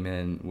just came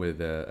in with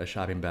a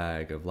shopping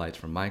bag of lights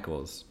from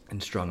Michaels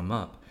and strung them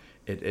up.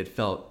 It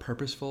felt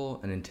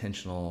purposeful and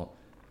intentional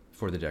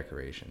for the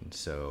decoration.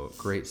 So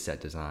great set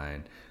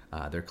design.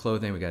 Their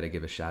clothing, we got to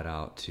give a shout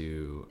out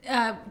to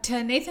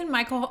Nathan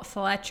Michael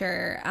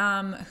Fletcher,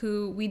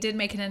 who we did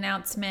make an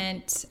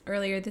announcement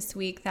earlier this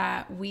week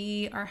that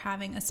we are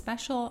having a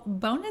special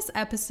bonus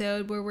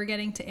episode where we're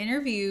getting to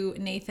interview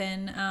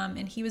Nathan,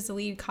 and he was the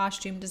lead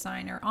costume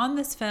designer on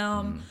this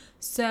film.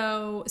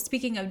 So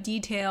speaking of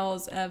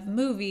details of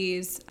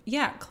movies,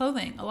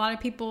 clothing. A lot of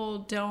people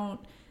don't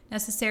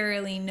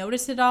necessarily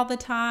notice it all the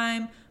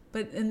time,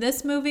 but in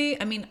this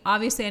movie, I mean,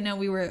 obviously I know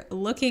we were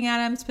looking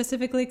at him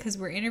specifically because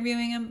we're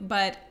interviewing him,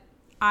 but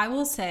I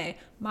will say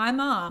my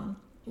mom,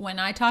 when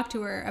I talked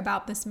to her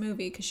about this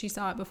movie, because she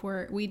saw it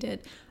before we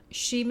did,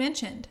 she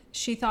mentioned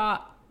she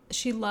thought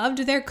she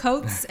loved their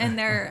coats and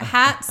their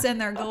hats and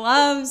their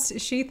gloves.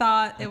 She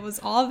thought it was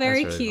all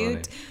very really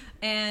cute. Funny.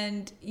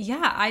 And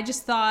yeah, I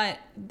just thought,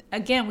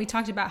 again, we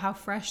talked about how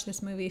fresh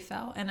this movie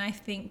felt, and I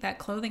think that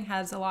clothing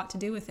has a lot to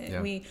do with it.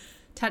 Yeah. We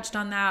touched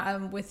on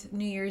that with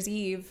New Year's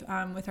Eve,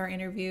 with our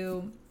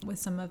interview with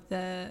some of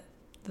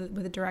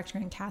with the director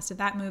and cast of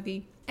that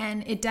movie.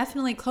 And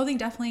clothing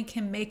definitely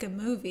can make a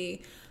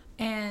movie.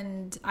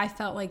 And I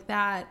felt like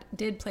that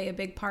did play a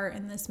big part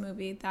in this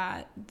movie,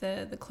 that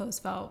the clothes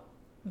felt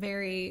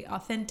very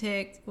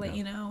authentic. Like,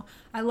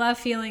 I love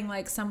feeling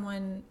like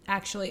someone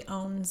actually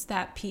owns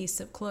that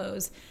piece of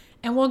clothes.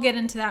 And we'll get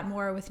into that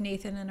more with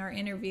Nathan in our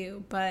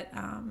interview. But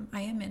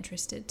I am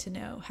interested to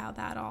know how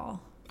that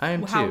all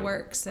how it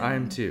works. I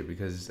am too,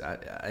 because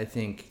I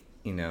think,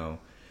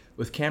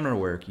 with camera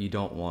work, you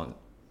don't want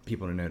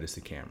people to notice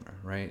the camera,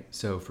 right?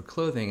 So for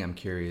clothing, I'm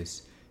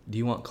curious, do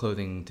you want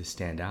clothing to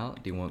stand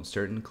out? Do you want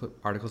certain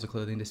articles of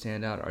clothing to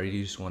stand out? Or do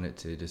you just want it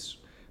to just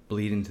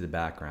bleed into the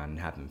background and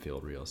have them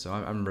feel real? So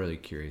I'm really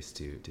curious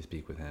to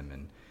speak with him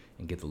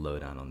and get the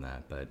lowdown on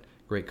that. But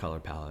great color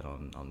palette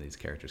on these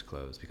characters'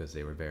 clothes, because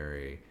they were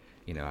very,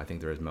 I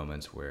think there was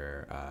moments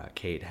where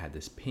Kate had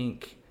this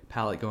pink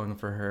palette going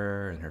for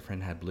her and her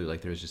friend had blue. Like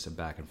there was just a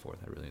back and forth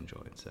I really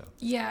enjoyed. So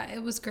yeah, it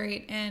was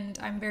great, and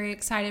I'm very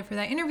excited for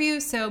that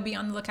interview, so be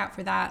on the lookout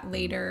for that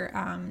later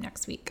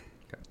next week.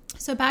 Okay.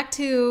 So back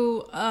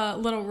to a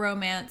little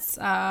romance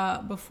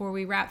before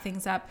we wrap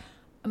things up.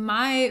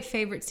 My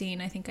favorite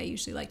scene, I think I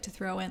usually like to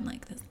throw in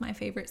like this, my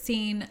favorite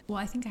scene, well,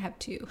 I think I have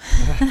two,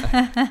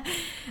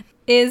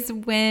 is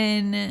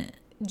when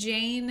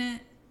Jane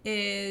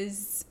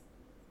is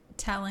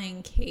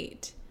telling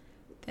Kate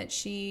that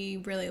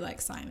she really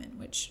likes Simon,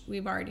 which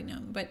we've already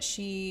known, but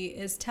she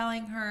is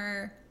telling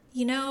her,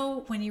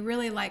 when you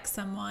really like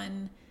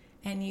someone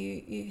and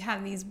you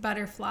have these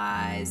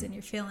butterflies and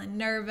you're feeling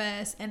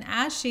nervous. And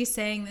as she's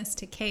saying this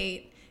to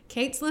Kate,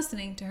 Kate's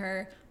listening to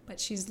her, but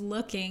she's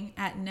looking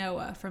at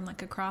Noah from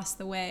like across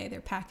the way.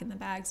 They're packing the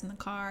bags in the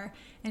car,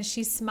 and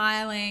she's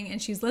smiling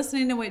and she's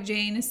listening to what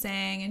Jane is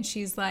saying. And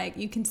she's like,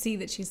 you can see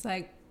that she's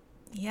like,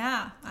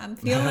 yeah,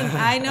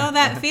 I know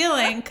that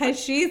feeling, because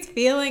she's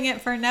feeling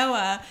it for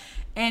Noah.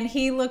 And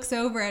he looks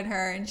over at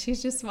her and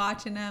she's just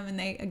watching him, and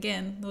they,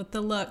 again, with the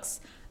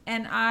looks.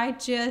 And I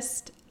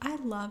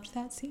loved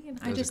that scene.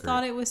 I just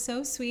thought it was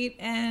so sweet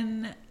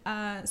and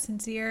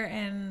sincere,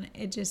 and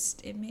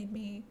it made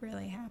me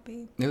really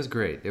happy. It was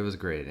great.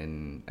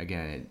 And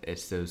again,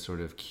 it's those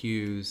sort of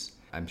cues.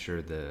 I'm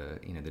sure the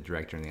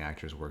director and the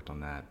actors worked on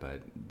that,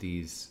 but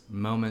these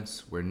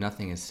moments where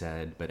nothing is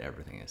said but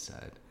everything is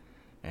said.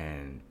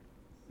 And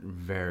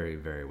very,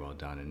 very well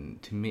done.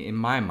 And to me, in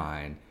my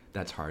mind,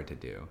 that's hard to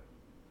do.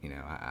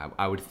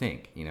 I would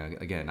think,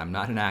 again, I'm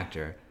not an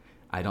actor.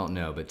 I don't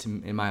know, but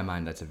in my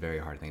mind, that's a very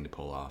hard thing to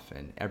pull off.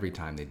 And every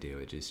time they do,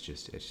 it's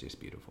just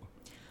beautiful.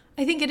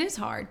 I think it is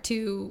hard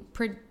to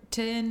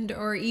pretend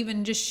or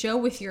even just show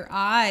with your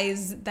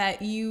eyes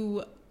that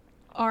you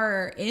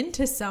are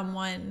into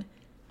someone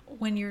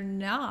when you're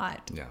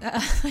not.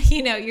 Yeah.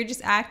 You're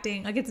just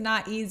acting like it's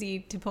not easy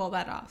to pull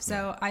that off. So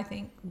yeah. I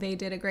think they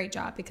did a great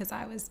job because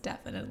I was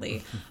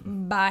definitely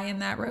buying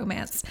that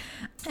romance.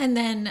 And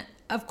then,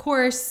 of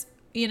course,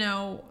 we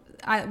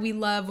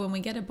love when we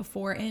get a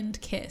before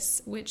end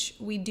kiss, which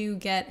we do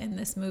get in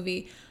this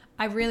movie.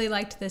 I really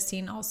liked this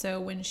scene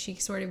also when she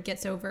sort of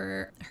gets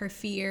over her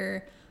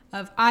fear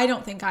of, I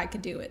don't think I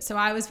could do it. So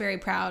I was very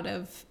proud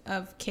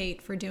of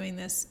Kate for doing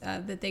this,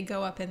 that they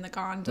go up in the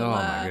gondola.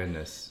 Oh my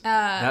goodness.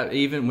 That,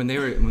 even when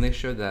they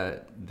showed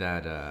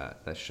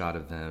that shot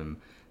of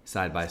them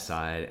side by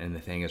side and the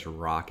thing is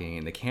rocking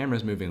and the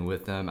camera's moving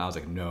with them, I was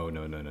like, no,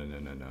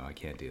 I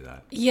can't do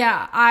that.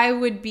 Yeah, I'm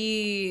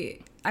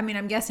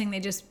guessing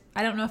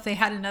I don't know if they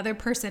had another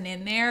person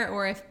in there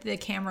or if the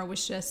camera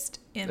was just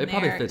in there. It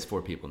probably fits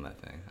 4 people in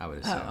that thing, I would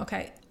assume. Oh,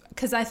 okay.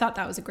 Because I thought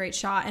that was a great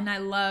shot, and I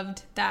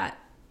loved that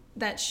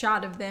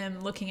shot of them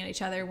looking at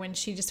each other when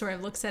she just sort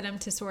of looks at him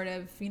to sort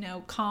of,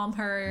 calm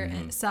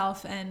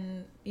herself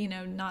and,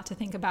 not to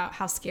think about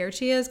how scared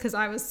she is, because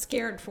I was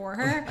scared for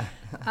her.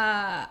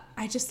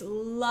 I just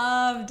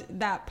loved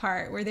that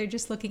part where they're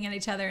just looking at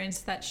each other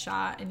into that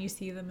shot and you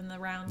see them in the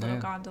round little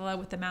gondola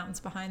with the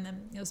mountains behind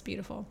them. It was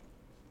beautiful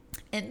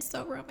and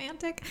so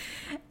romantic.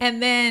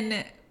 And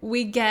then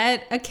we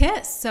get a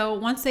kiss. So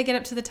once they get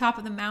up to the top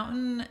of the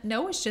mountain,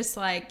 Noah's just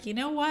like, you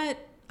know what?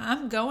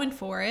 I'm going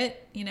for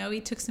it. He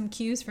took some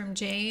cues from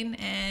Jane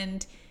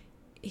and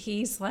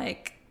he's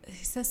like,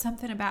 he says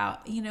something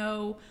about,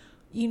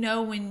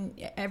 when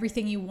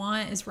everything you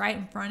want is right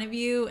in front of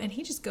you, and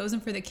he just goes in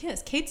for the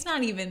kiss. Kate's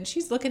not even,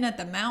 she's looking at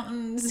the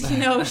mountains,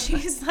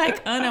 she's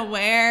like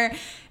unaware,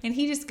 and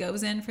he just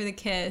goes in for the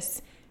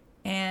kiss.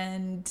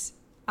 And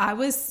I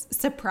was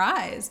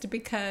surprised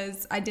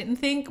because I didn't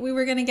think we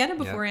were going to get a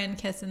before end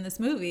kiss in this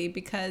movie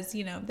because,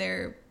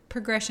 their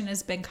progression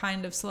has been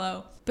kind of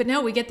slow. But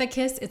no, we get the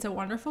kiss. It's a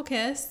wonderful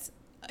kiss.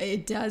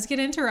 It does get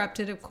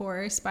interrupted, of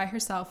course, by her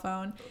cell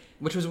phone.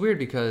 Which was weird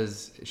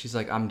because she's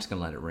like, I'm just going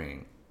to let it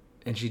ring.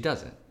 And she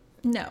doesn't.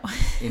 No.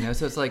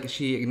 So it's like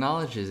she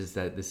acknowledges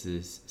that this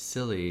is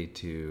silly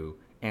to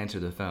answer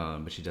the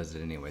phone, but she does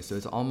it anyway. So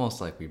it's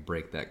almost like we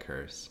break that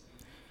curse.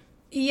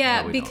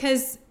 Yeah,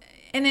 because...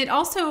 And it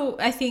also,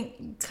 I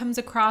think, comes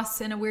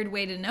across in a weird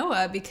way to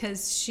Noah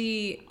because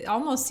she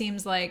almost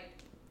seems like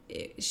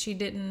she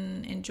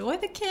didn't enjoy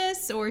the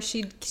kiss, or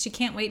she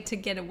can't wait to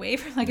get away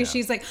from. Like,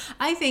 she's like,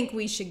 I think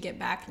we should get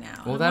back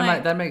now. Well,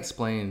 that might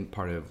explain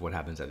part of what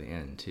happens at the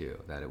end too.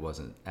 That it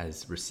wasn't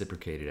as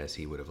reciprocated as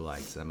he would have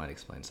liked. So that might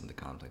explain some of the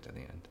conflict at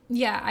the end.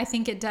 Yeah, I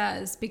think it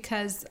does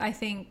because I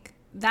think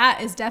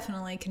that is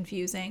definitely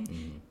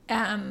confusing.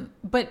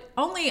 But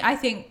only I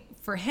think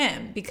for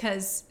him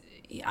because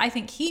I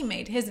think he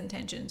made his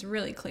intentions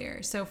really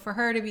clear. So for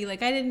her to be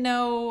like, I didn't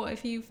know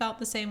if you felt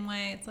the same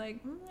way. It's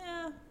like,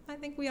 yeah, I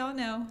think we all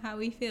know how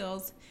he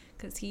feels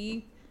because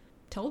he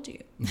told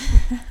you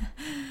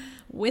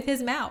with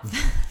his mouth.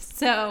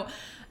 So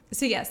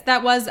yes,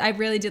 I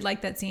really did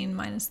like that scene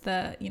minus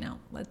the,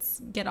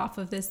 let's get off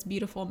of this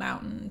beautiful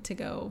mountain to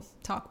go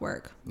talk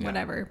work,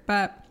 whatever.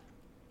 But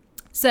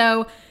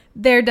so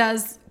there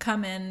does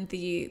come in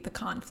the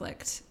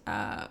conflict.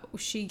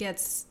 She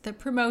gets the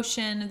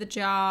promotion, the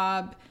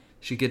job.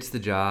 She gets the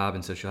job,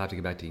 and so she'll have to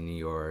get back to New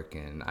York.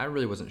 And I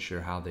really wasn't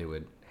sure how they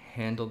would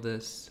handle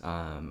this.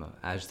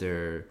 As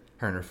her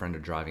and her friend are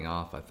driving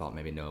off, I thought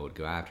maybe Noah would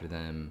go after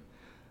them.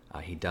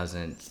 He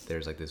doesn't.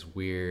 There's like this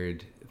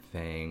weird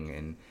thing,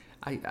 and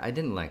I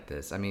didn't like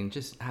this. I mean,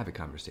 just have a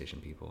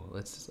conversation, people.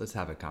 Let's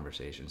have a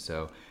conversation.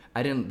 So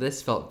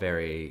this felt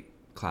very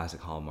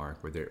classic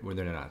Hallmark where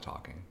they're not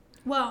talking.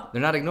 Well,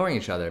 they're not ignoring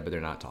each other, but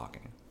they're not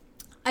talking.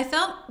 I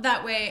felt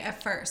that way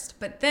at first,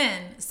 but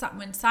then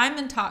when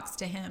Simon talks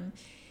to him,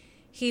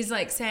 he's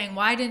like saying,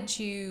 why didn't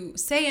you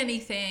say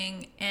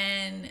anything?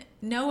 And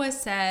Noah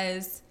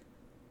says,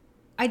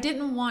 I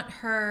didn't want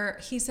her,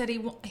 he said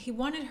he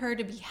wanted her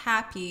to be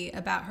happy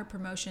about her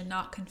promotion,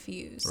 not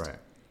confused. Right.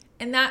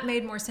 And that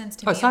made more sense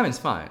to me. Oh, Simon's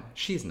fine.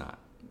 She's not.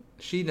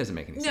 She doesn't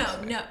make any sense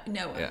to me.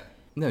 Noah. Yeah.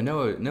 No,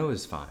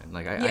 Noah's fine.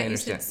 Like, I understand. You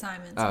said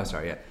Simon's. Oh,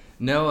 sorry, yeah.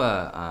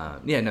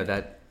 Noah,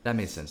 that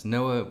made sense.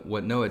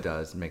 What Noah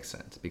does makes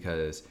sense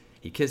because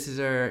he kisses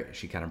her,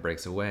 she kind of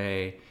breaks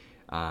away.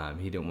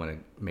 He didn't want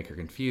to make her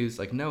confused.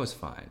 Like, Noah's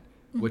fine.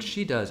 Mm-hmm. What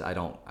she does, I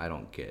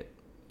don't get.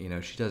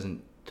 She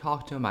doesn't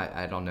talk to him.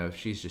 I don't know if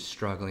she's just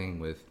struggling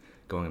with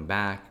going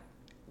back.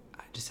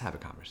 Just have a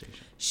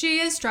conversation. She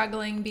is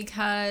struggling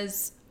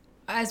because,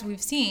 as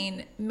we've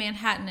seen,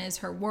 Manhattan is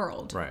her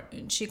world. Right.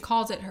 She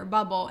calls it her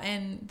bubble,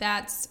 and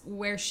that's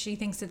where she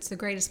thinks it's the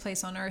greatest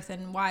place on earth,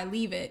 and why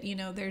leave it?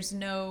 There's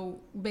no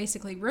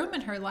basically room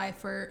in her life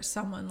for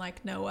someone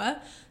like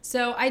Noah.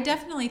 So I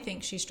definitely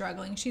think she's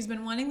struggling. She's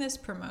been wanting this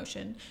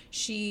promotion.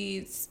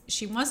 She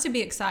wants to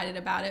be excited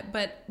about it,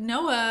 but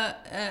Noah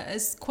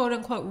has quote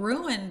unquote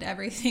ruined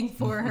everything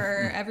for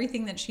her,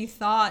 everything that she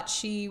thought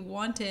she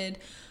wanted.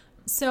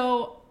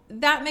 So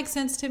that makes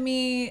sense to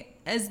me,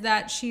 as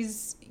that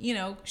she's,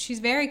 she's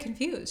very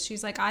confused.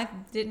 She's like, I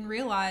didn't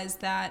realize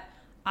that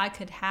I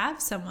could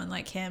have someone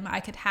like him. I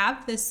could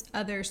have this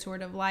other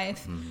sort of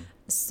life.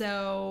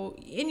 So,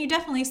 and you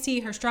definitely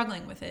see her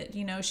struggling with it.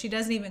 She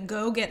doesn't even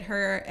go get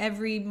her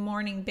every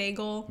morning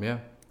bagel. Yeah.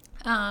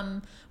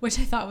 Which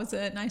I thought was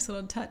a nice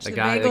little touch. The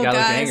guy looked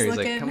angry. He's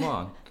like, come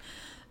on.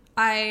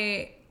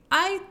 I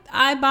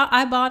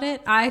bought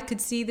it. I could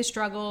see the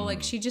struggle.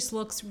 Like, she just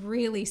looks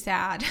really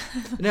sad.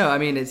 No, I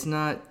mean, it's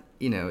not,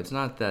 it's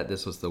not that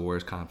this was the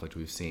worst conflict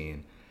we've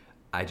seen.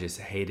 I just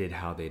hated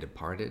how they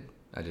departed.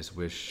 I just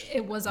wish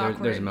it was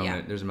awkward.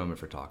 There's a moment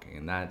for talking,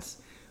 and that's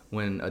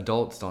when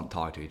adults don't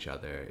talk to each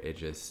other. It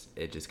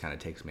just kind of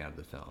takes me out of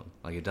the film.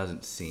 Like, it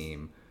doesn't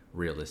seem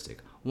realistic.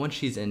 Once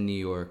she's in New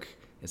York,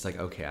 it's like,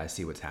 okay, I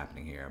see what's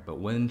happening here. But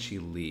when she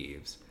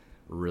leaves,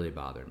 really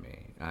bothered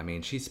me. I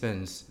mean, she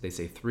spends, they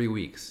say, 3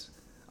 weeks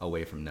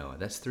away from Noah.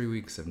 That's 3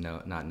 weeks of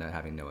not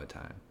having Noah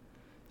time.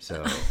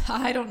 So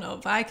I don't know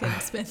if I can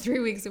spend 3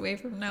 weeks away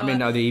from Noah. I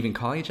mean, are they even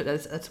calling each other?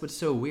 That's what's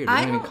so weird. They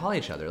don't even call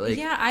each other. Like,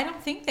 yeah, I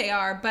don't think they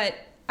are. But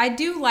I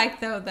do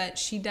like, though, that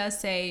she does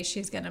say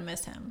she's going to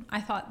miss him.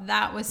 I thought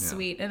that was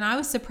sweet. And I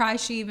was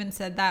surprised she even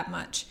said that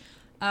much,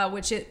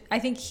 I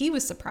think he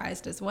was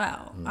surprised as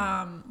well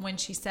when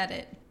she said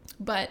it.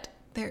 But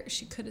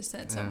she could have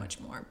said so much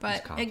more.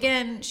 But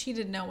again, she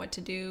didn't know what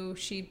to do.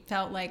 She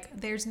felt like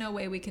there's no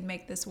way we can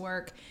make this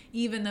work,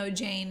 even though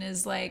Jane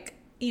is like,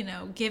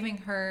 giving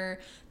her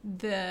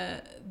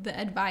the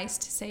advice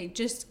to say,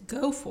 just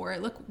go for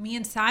it. Look, me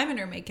and Simon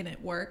are making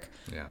it work.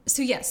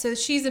 Yeah. So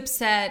she's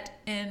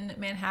upset in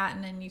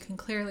Manhattan, and you can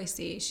clearly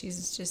see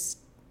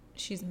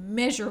she's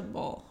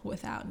miserable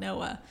without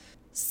Noah.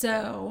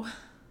 So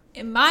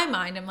in my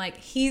mind, I'm like,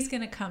 he's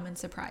going to come and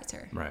surprise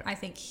her. Right. I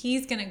think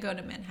he's going to go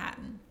to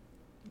Manhattan.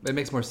 It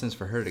makes more sense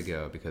for her to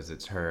go because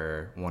it's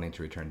her wanting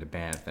to return to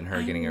Banff and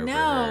her getting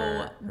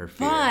over her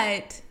fear.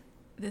 But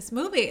this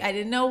movie, I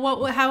didn't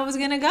know how it was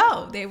going to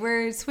go. They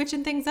were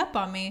switching things up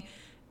on me.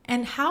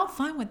 And how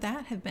fun would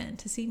that have been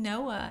to see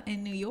Noah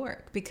in New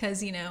York?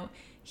 Because,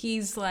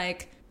 he's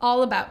like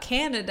all about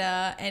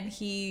Canada, and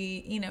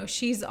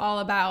she's all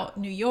about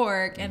New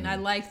York. And I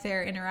like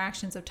their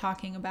interactions of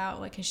talking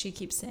about, like, because she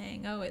keeps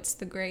saying, oh, it's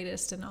the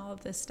greatest and all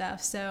of this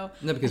stuff. So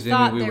no, because I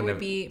thought we there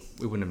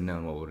wouldn't have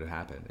known what would have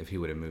happened if he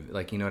would have moved.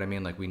 Like, you know what I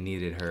mean? Like, we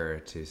needed her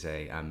to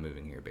say, I'm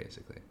moving here,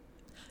 basically.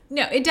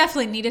 No, it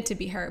definitely needed to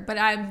be her. But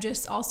I'm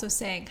just also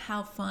saying,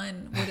 how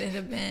fun would it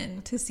have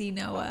been to see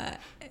Noah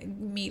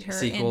meet her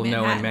Sequel, in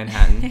Manhattan? Noah in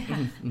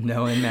Manhattan.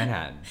 Noah in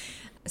Manhattan.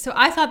 So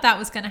I thought that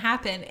was going to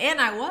happen.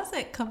 And I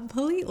wasn't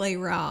completely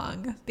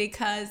wrong.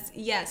 Because,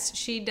 yes,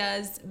 she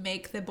does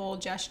make the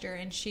bold gesture.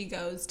 And she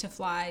goes to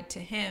fly to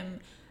him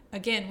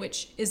again,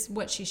 which is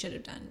what she should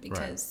have done.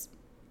 Because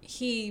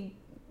he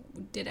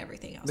did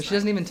everything else. But she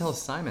doesn't even tell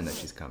Simon that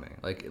she's coming.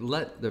 Like,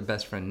 let their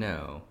best friend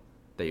know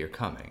that you're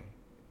coming.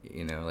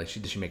 Like,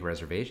 did she make a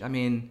reservation? I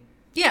mean...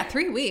 Yeah,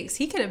 3 weeks.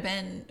 He could have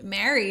been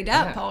married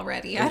up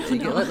already. I don't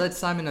know. Let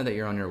Simon know that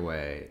you're on your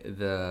way.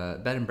 The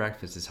bed and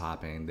breakfast is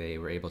hopping. They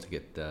were able to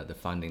get the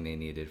funding they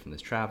needed from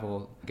this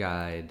travel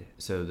guide.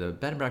 So the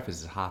bed and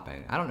breakfast is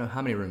hopping. I don't know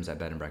how many rooms that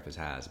bed and breakfast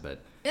has,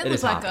 but it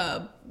looks like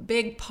a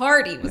big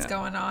party was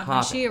going on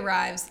when she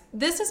arrives.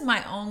 This is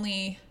my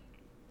only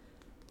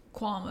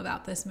qualm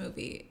about this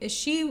movie, is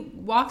she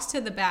walks to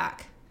the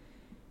back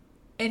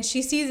and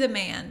she sees a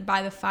man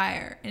by the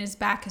fire and his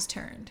back is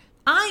turned.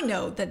 I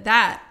know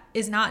that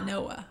is not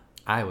Noah.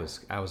 I was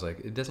like,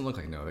 it doesn't look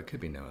like Noah. It could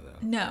be Noah, though.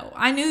 No,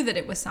 I knew that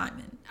it was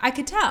Simon. I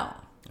could tell.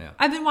 Yeah.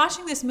 I've been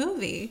watching this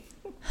movie.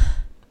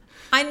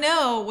 I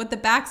know what the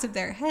backs of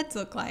their heads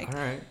look like.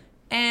 All right.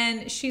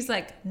 And she's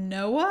like,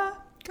 Noah?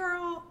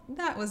 Girl,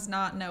 that was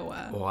not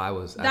Noah.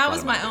 Well, that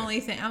was my only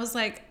thing. I was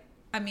like,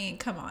 I mean,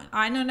 come on.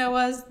 I know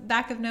Noah's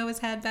back of Noah's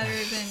head better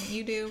than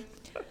you do.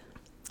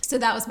 So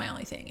that was my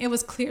only thing. It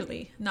was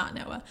clearly not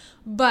Noah.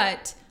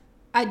 But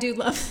I do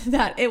love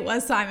that it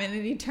was Simon,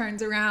 and he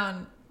turns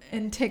around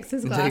and takes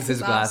his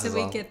glasses off. So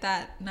we get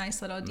that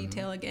nice little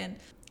detail again.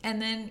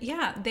 And then,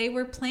 they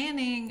were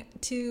planning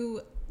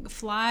to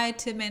fly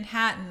to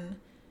Manhattan.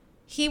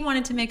 He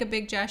wanted to make a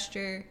big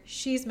gesture.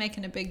 She's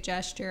making a big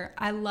gesture.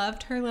 I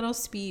loved her little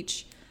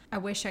speech. I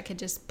wish I could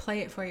just play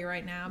it for you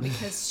right now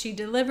because she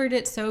delivered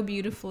it so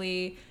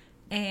beautifully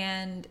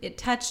and it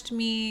touched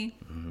me.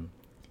 Mm-hmm.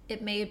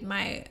 It made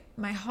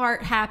my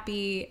heart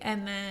happy.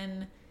 And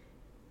then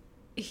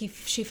she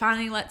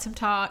finally lets him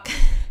talk.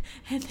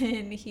 And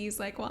then he's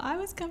like, well, I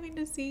was coming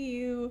to see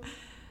you.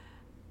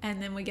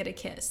 And then we get a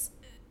kiss.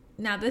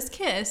 Now this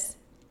kiss,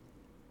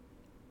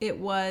 it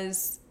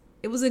was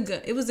a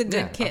good kiss.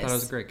 I thought it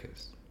was a great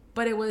kiss.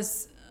 But it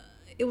was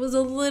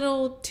a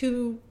little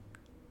too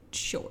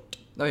short.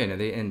 Oh yeah, no,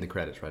 they end the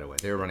credits right away.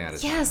 They were running out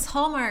of time. Yes,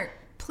 Hallmark,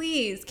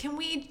 please, can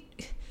we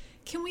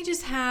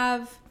just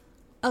have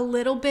a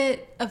little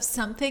bit of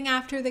something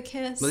after the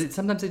kiss? Well,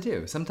 sometimes they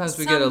do. Sometimes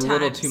we get a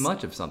little too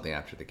much of something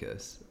after the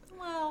kiss.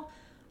 Well,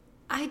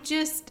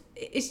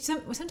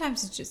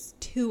 sometimes it's just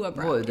too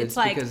abrupt. Well, it's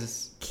like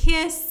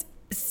kiss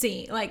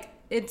scene, like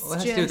it's Well, it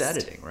has to do with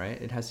editing,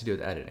 right? It has to do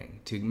with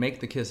editing. To make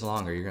the kiss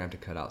longer, you're going to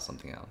have to cut out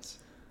something else.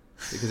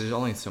 Because there's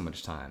only so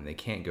much time. They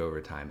can't go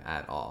over time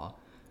at all.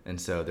 And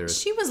so there's...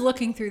 She was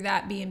looking through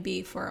that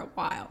B&B for a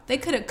while. They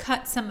could have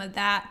cut some of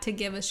that to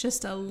give us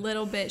just a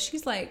little bit.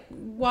 She's like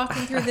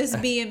walking through this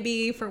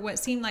B&B for what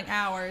seemed like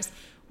hours.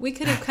 We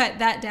could have cut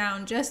that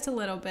down just a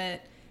little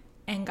bit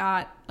and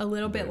got a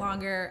little bit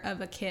longer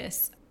of a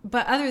kiss.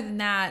 But other than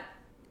that,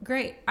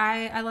 great.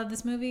 I love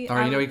this movie.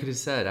 Or, you could have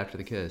said after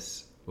the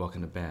kiss,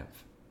 welcome to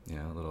Banff. You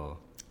know,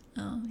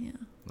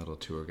 little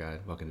tour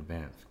guide. Welcome to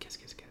Banff. Kiss,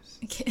 kiss, kiss.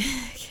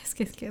 Kiss,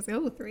 kiss, kiss.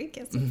 Oh, 3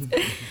 kisses.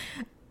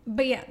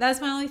 But yeah,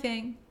 that's my only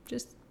thing.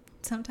 Just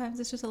sometimes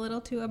it's just a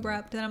little too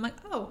abrupt. And I'm like,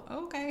 oh,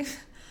 okay.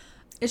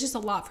 It's just a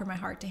lot for my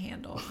heart to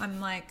handle. I'm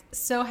like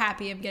so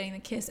happy I'm getting the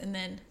kiss and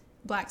then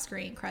black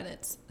screen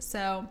credits.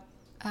 So,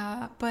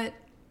 but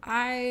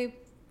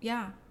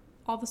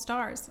all the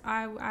stars.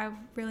 I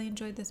really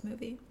enjoyed this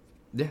movie.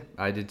 Yeah,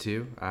 I did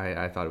too.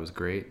 I thought it was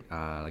great.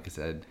 Like I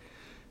said,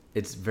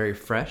 it's very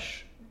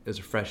fresh. It was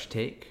a fresh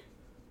take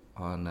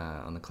on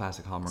the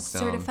classic Hallmark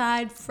film.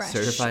 Certified fresh.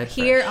 Certified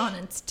Here fresh. on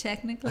It's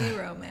Technically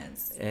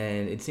Romance.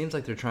 And it seems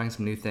like they're trying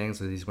some new things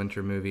with these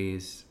winter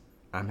movies.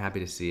 I'm happy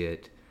to see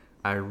it.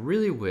 I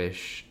really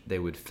wish they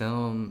would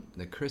film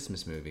the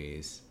Christmas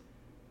movies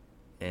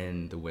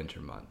in the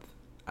winter month.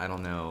 I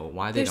don't know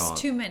why they don't.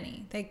 There's too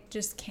many. They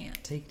just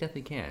can't. They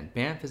definitely can.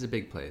 Banff is a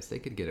big place. They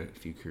could get a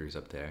few crews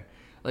up there.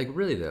 Like,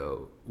 really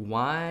though,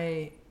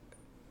 why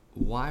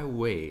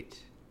wait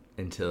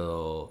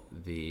until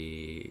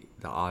the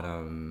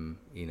autumn,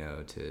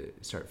 to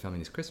start filming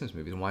these Christmas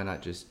movies? And why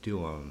not just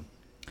do them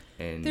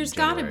in There's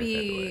got to January,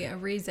 be February? a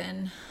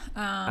reason.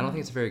 I don't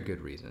think it's a very good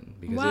reason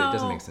because it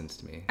doesn't make sense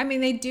to me. I mean,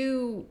 they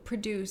do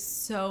produce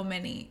so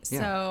many. Yeah.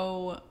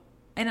 So,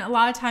 and a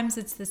lot of times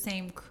it's the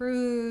same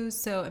crews.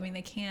 So, I mean,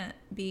 they can't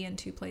be in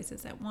 2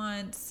 places at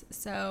once.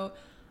 So,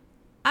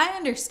 I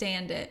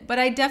understand it. But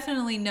I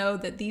definitely know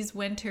that these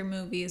winter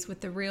movies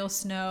with the real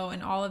snow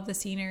and all of the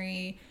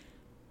scenery,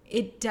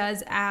 it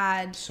does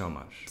add So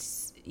much.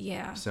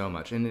 Yeah. So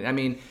much. And I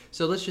mean,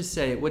 so let's just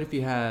say, what if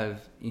you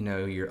have,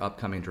 your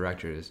upcoming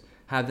directors,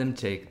 have them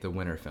take the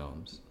winter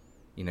films,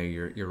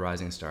 your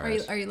rising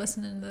stars. Are you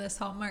listening to this,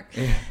 Hallmark?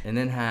 And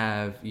then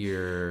have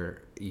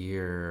your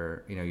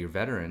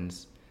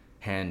veterans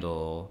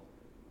handle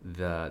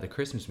the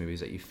Christmas movies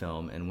that you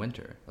film in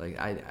winter. Like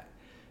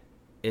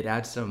it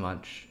adds so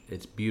much.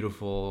 It's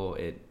beautiful.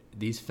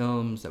 These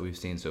films that we've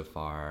seen so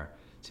far,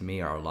 to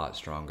me, are a lot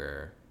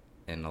stronger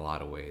in a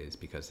lot of ways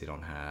because they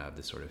don't have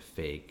this sort of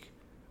fake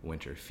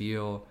winter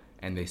feel,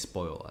 and they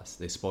spoil us.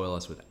 They spoil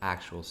us with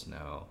actual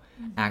snow,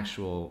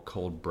 actual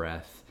cold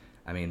breath.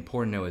 I mean,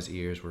 poor Noah's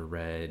ears were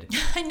red.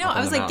 I know.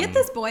 I was like, get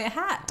this boy a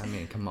hat. I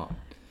mean, come on.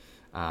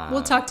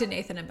 We'll talk to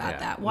Nathan about Yeah.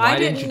 that. Why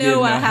didn't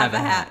Noah have a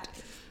hat?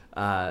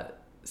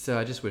 So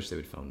I just wish they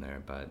would film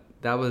there, but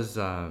that was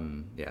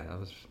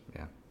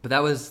But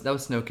that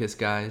was Snow Kiss,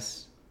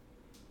 guys.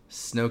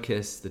 Snow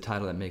Kiss, the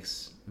title that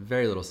makes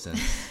very little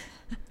sense.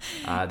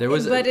 But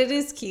it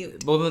is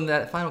cute. Well, in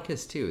that final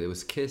kiss too, it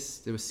was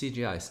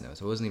CGI snow,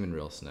 so it wasn't even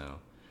real snow.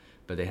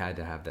 But they had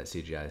to have that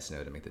CGI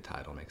snow to make the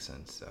title make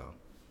sense. So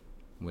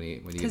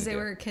because they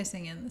were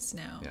kissing in the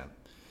snow. Yeah.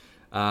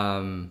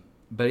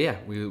 But yeah,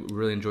 we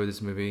really enjoyed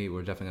this movie.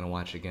 We're definitely gonna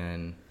watch it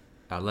again.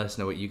 Let us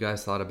know what you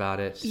guys thought about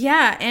it.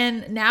 Yeah,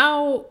 and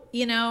now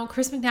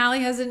Chris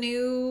McNally has a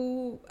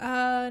new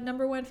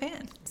 #1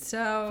 fan. So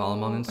follow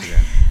him on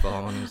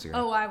Instagram.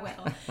 Oh, I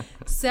will.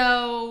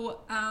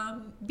 So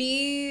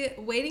be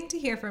waiting to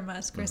hear from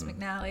us, Chris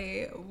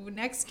McNally.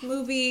 Next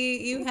movie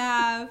you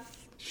have,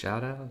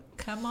 shout out.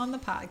 Come on the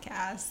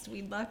podcast.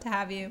 We'd love to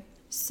have you.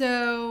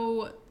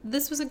 So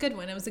this was a good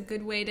one. It was a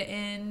good way to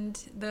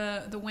end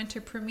the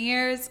winter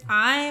premieres.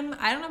 I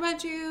don't know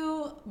about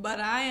you, but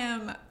I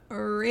am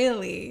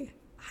really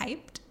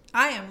hyped.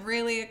 I am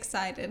really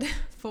excited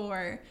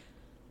for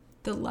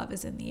the Love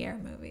is in the Air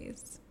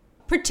movies.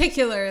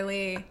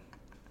 Particularly,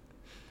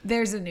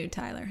 there's a new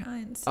Tyler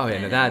Hynes. Oh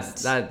yeah, no,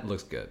 that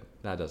looks good.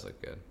 That does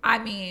look good. I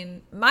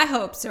mean, my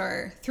hopes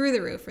are through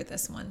the roof for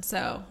this one.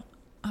 So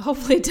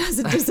hopefully it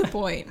doesn't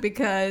disappoint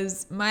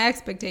because my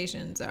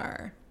expectations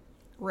are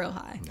real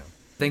high. No.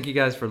 Thank you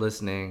guys for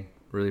listening.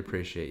 Really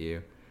appreciate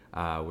you.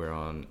 We're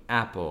on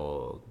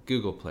Apple,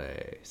 Google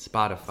Play,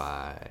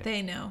 Spotify.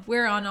 They know.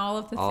 We're on all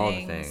of the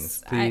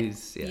things.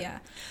 Please.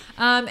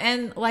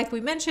 And like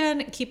we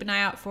mentioned, keep an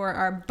eye out for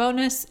our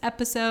bonus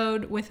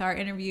episode with our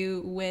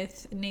interview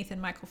with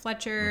Nathan Michael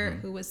Fletcher,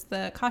 who was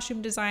the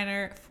costume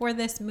designer for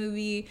this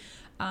movie.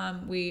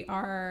 We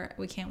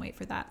can't wait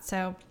for that.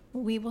 So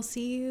we will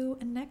see you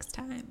next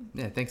time.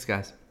 Yeah, thanks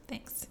guys.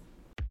 Thanks.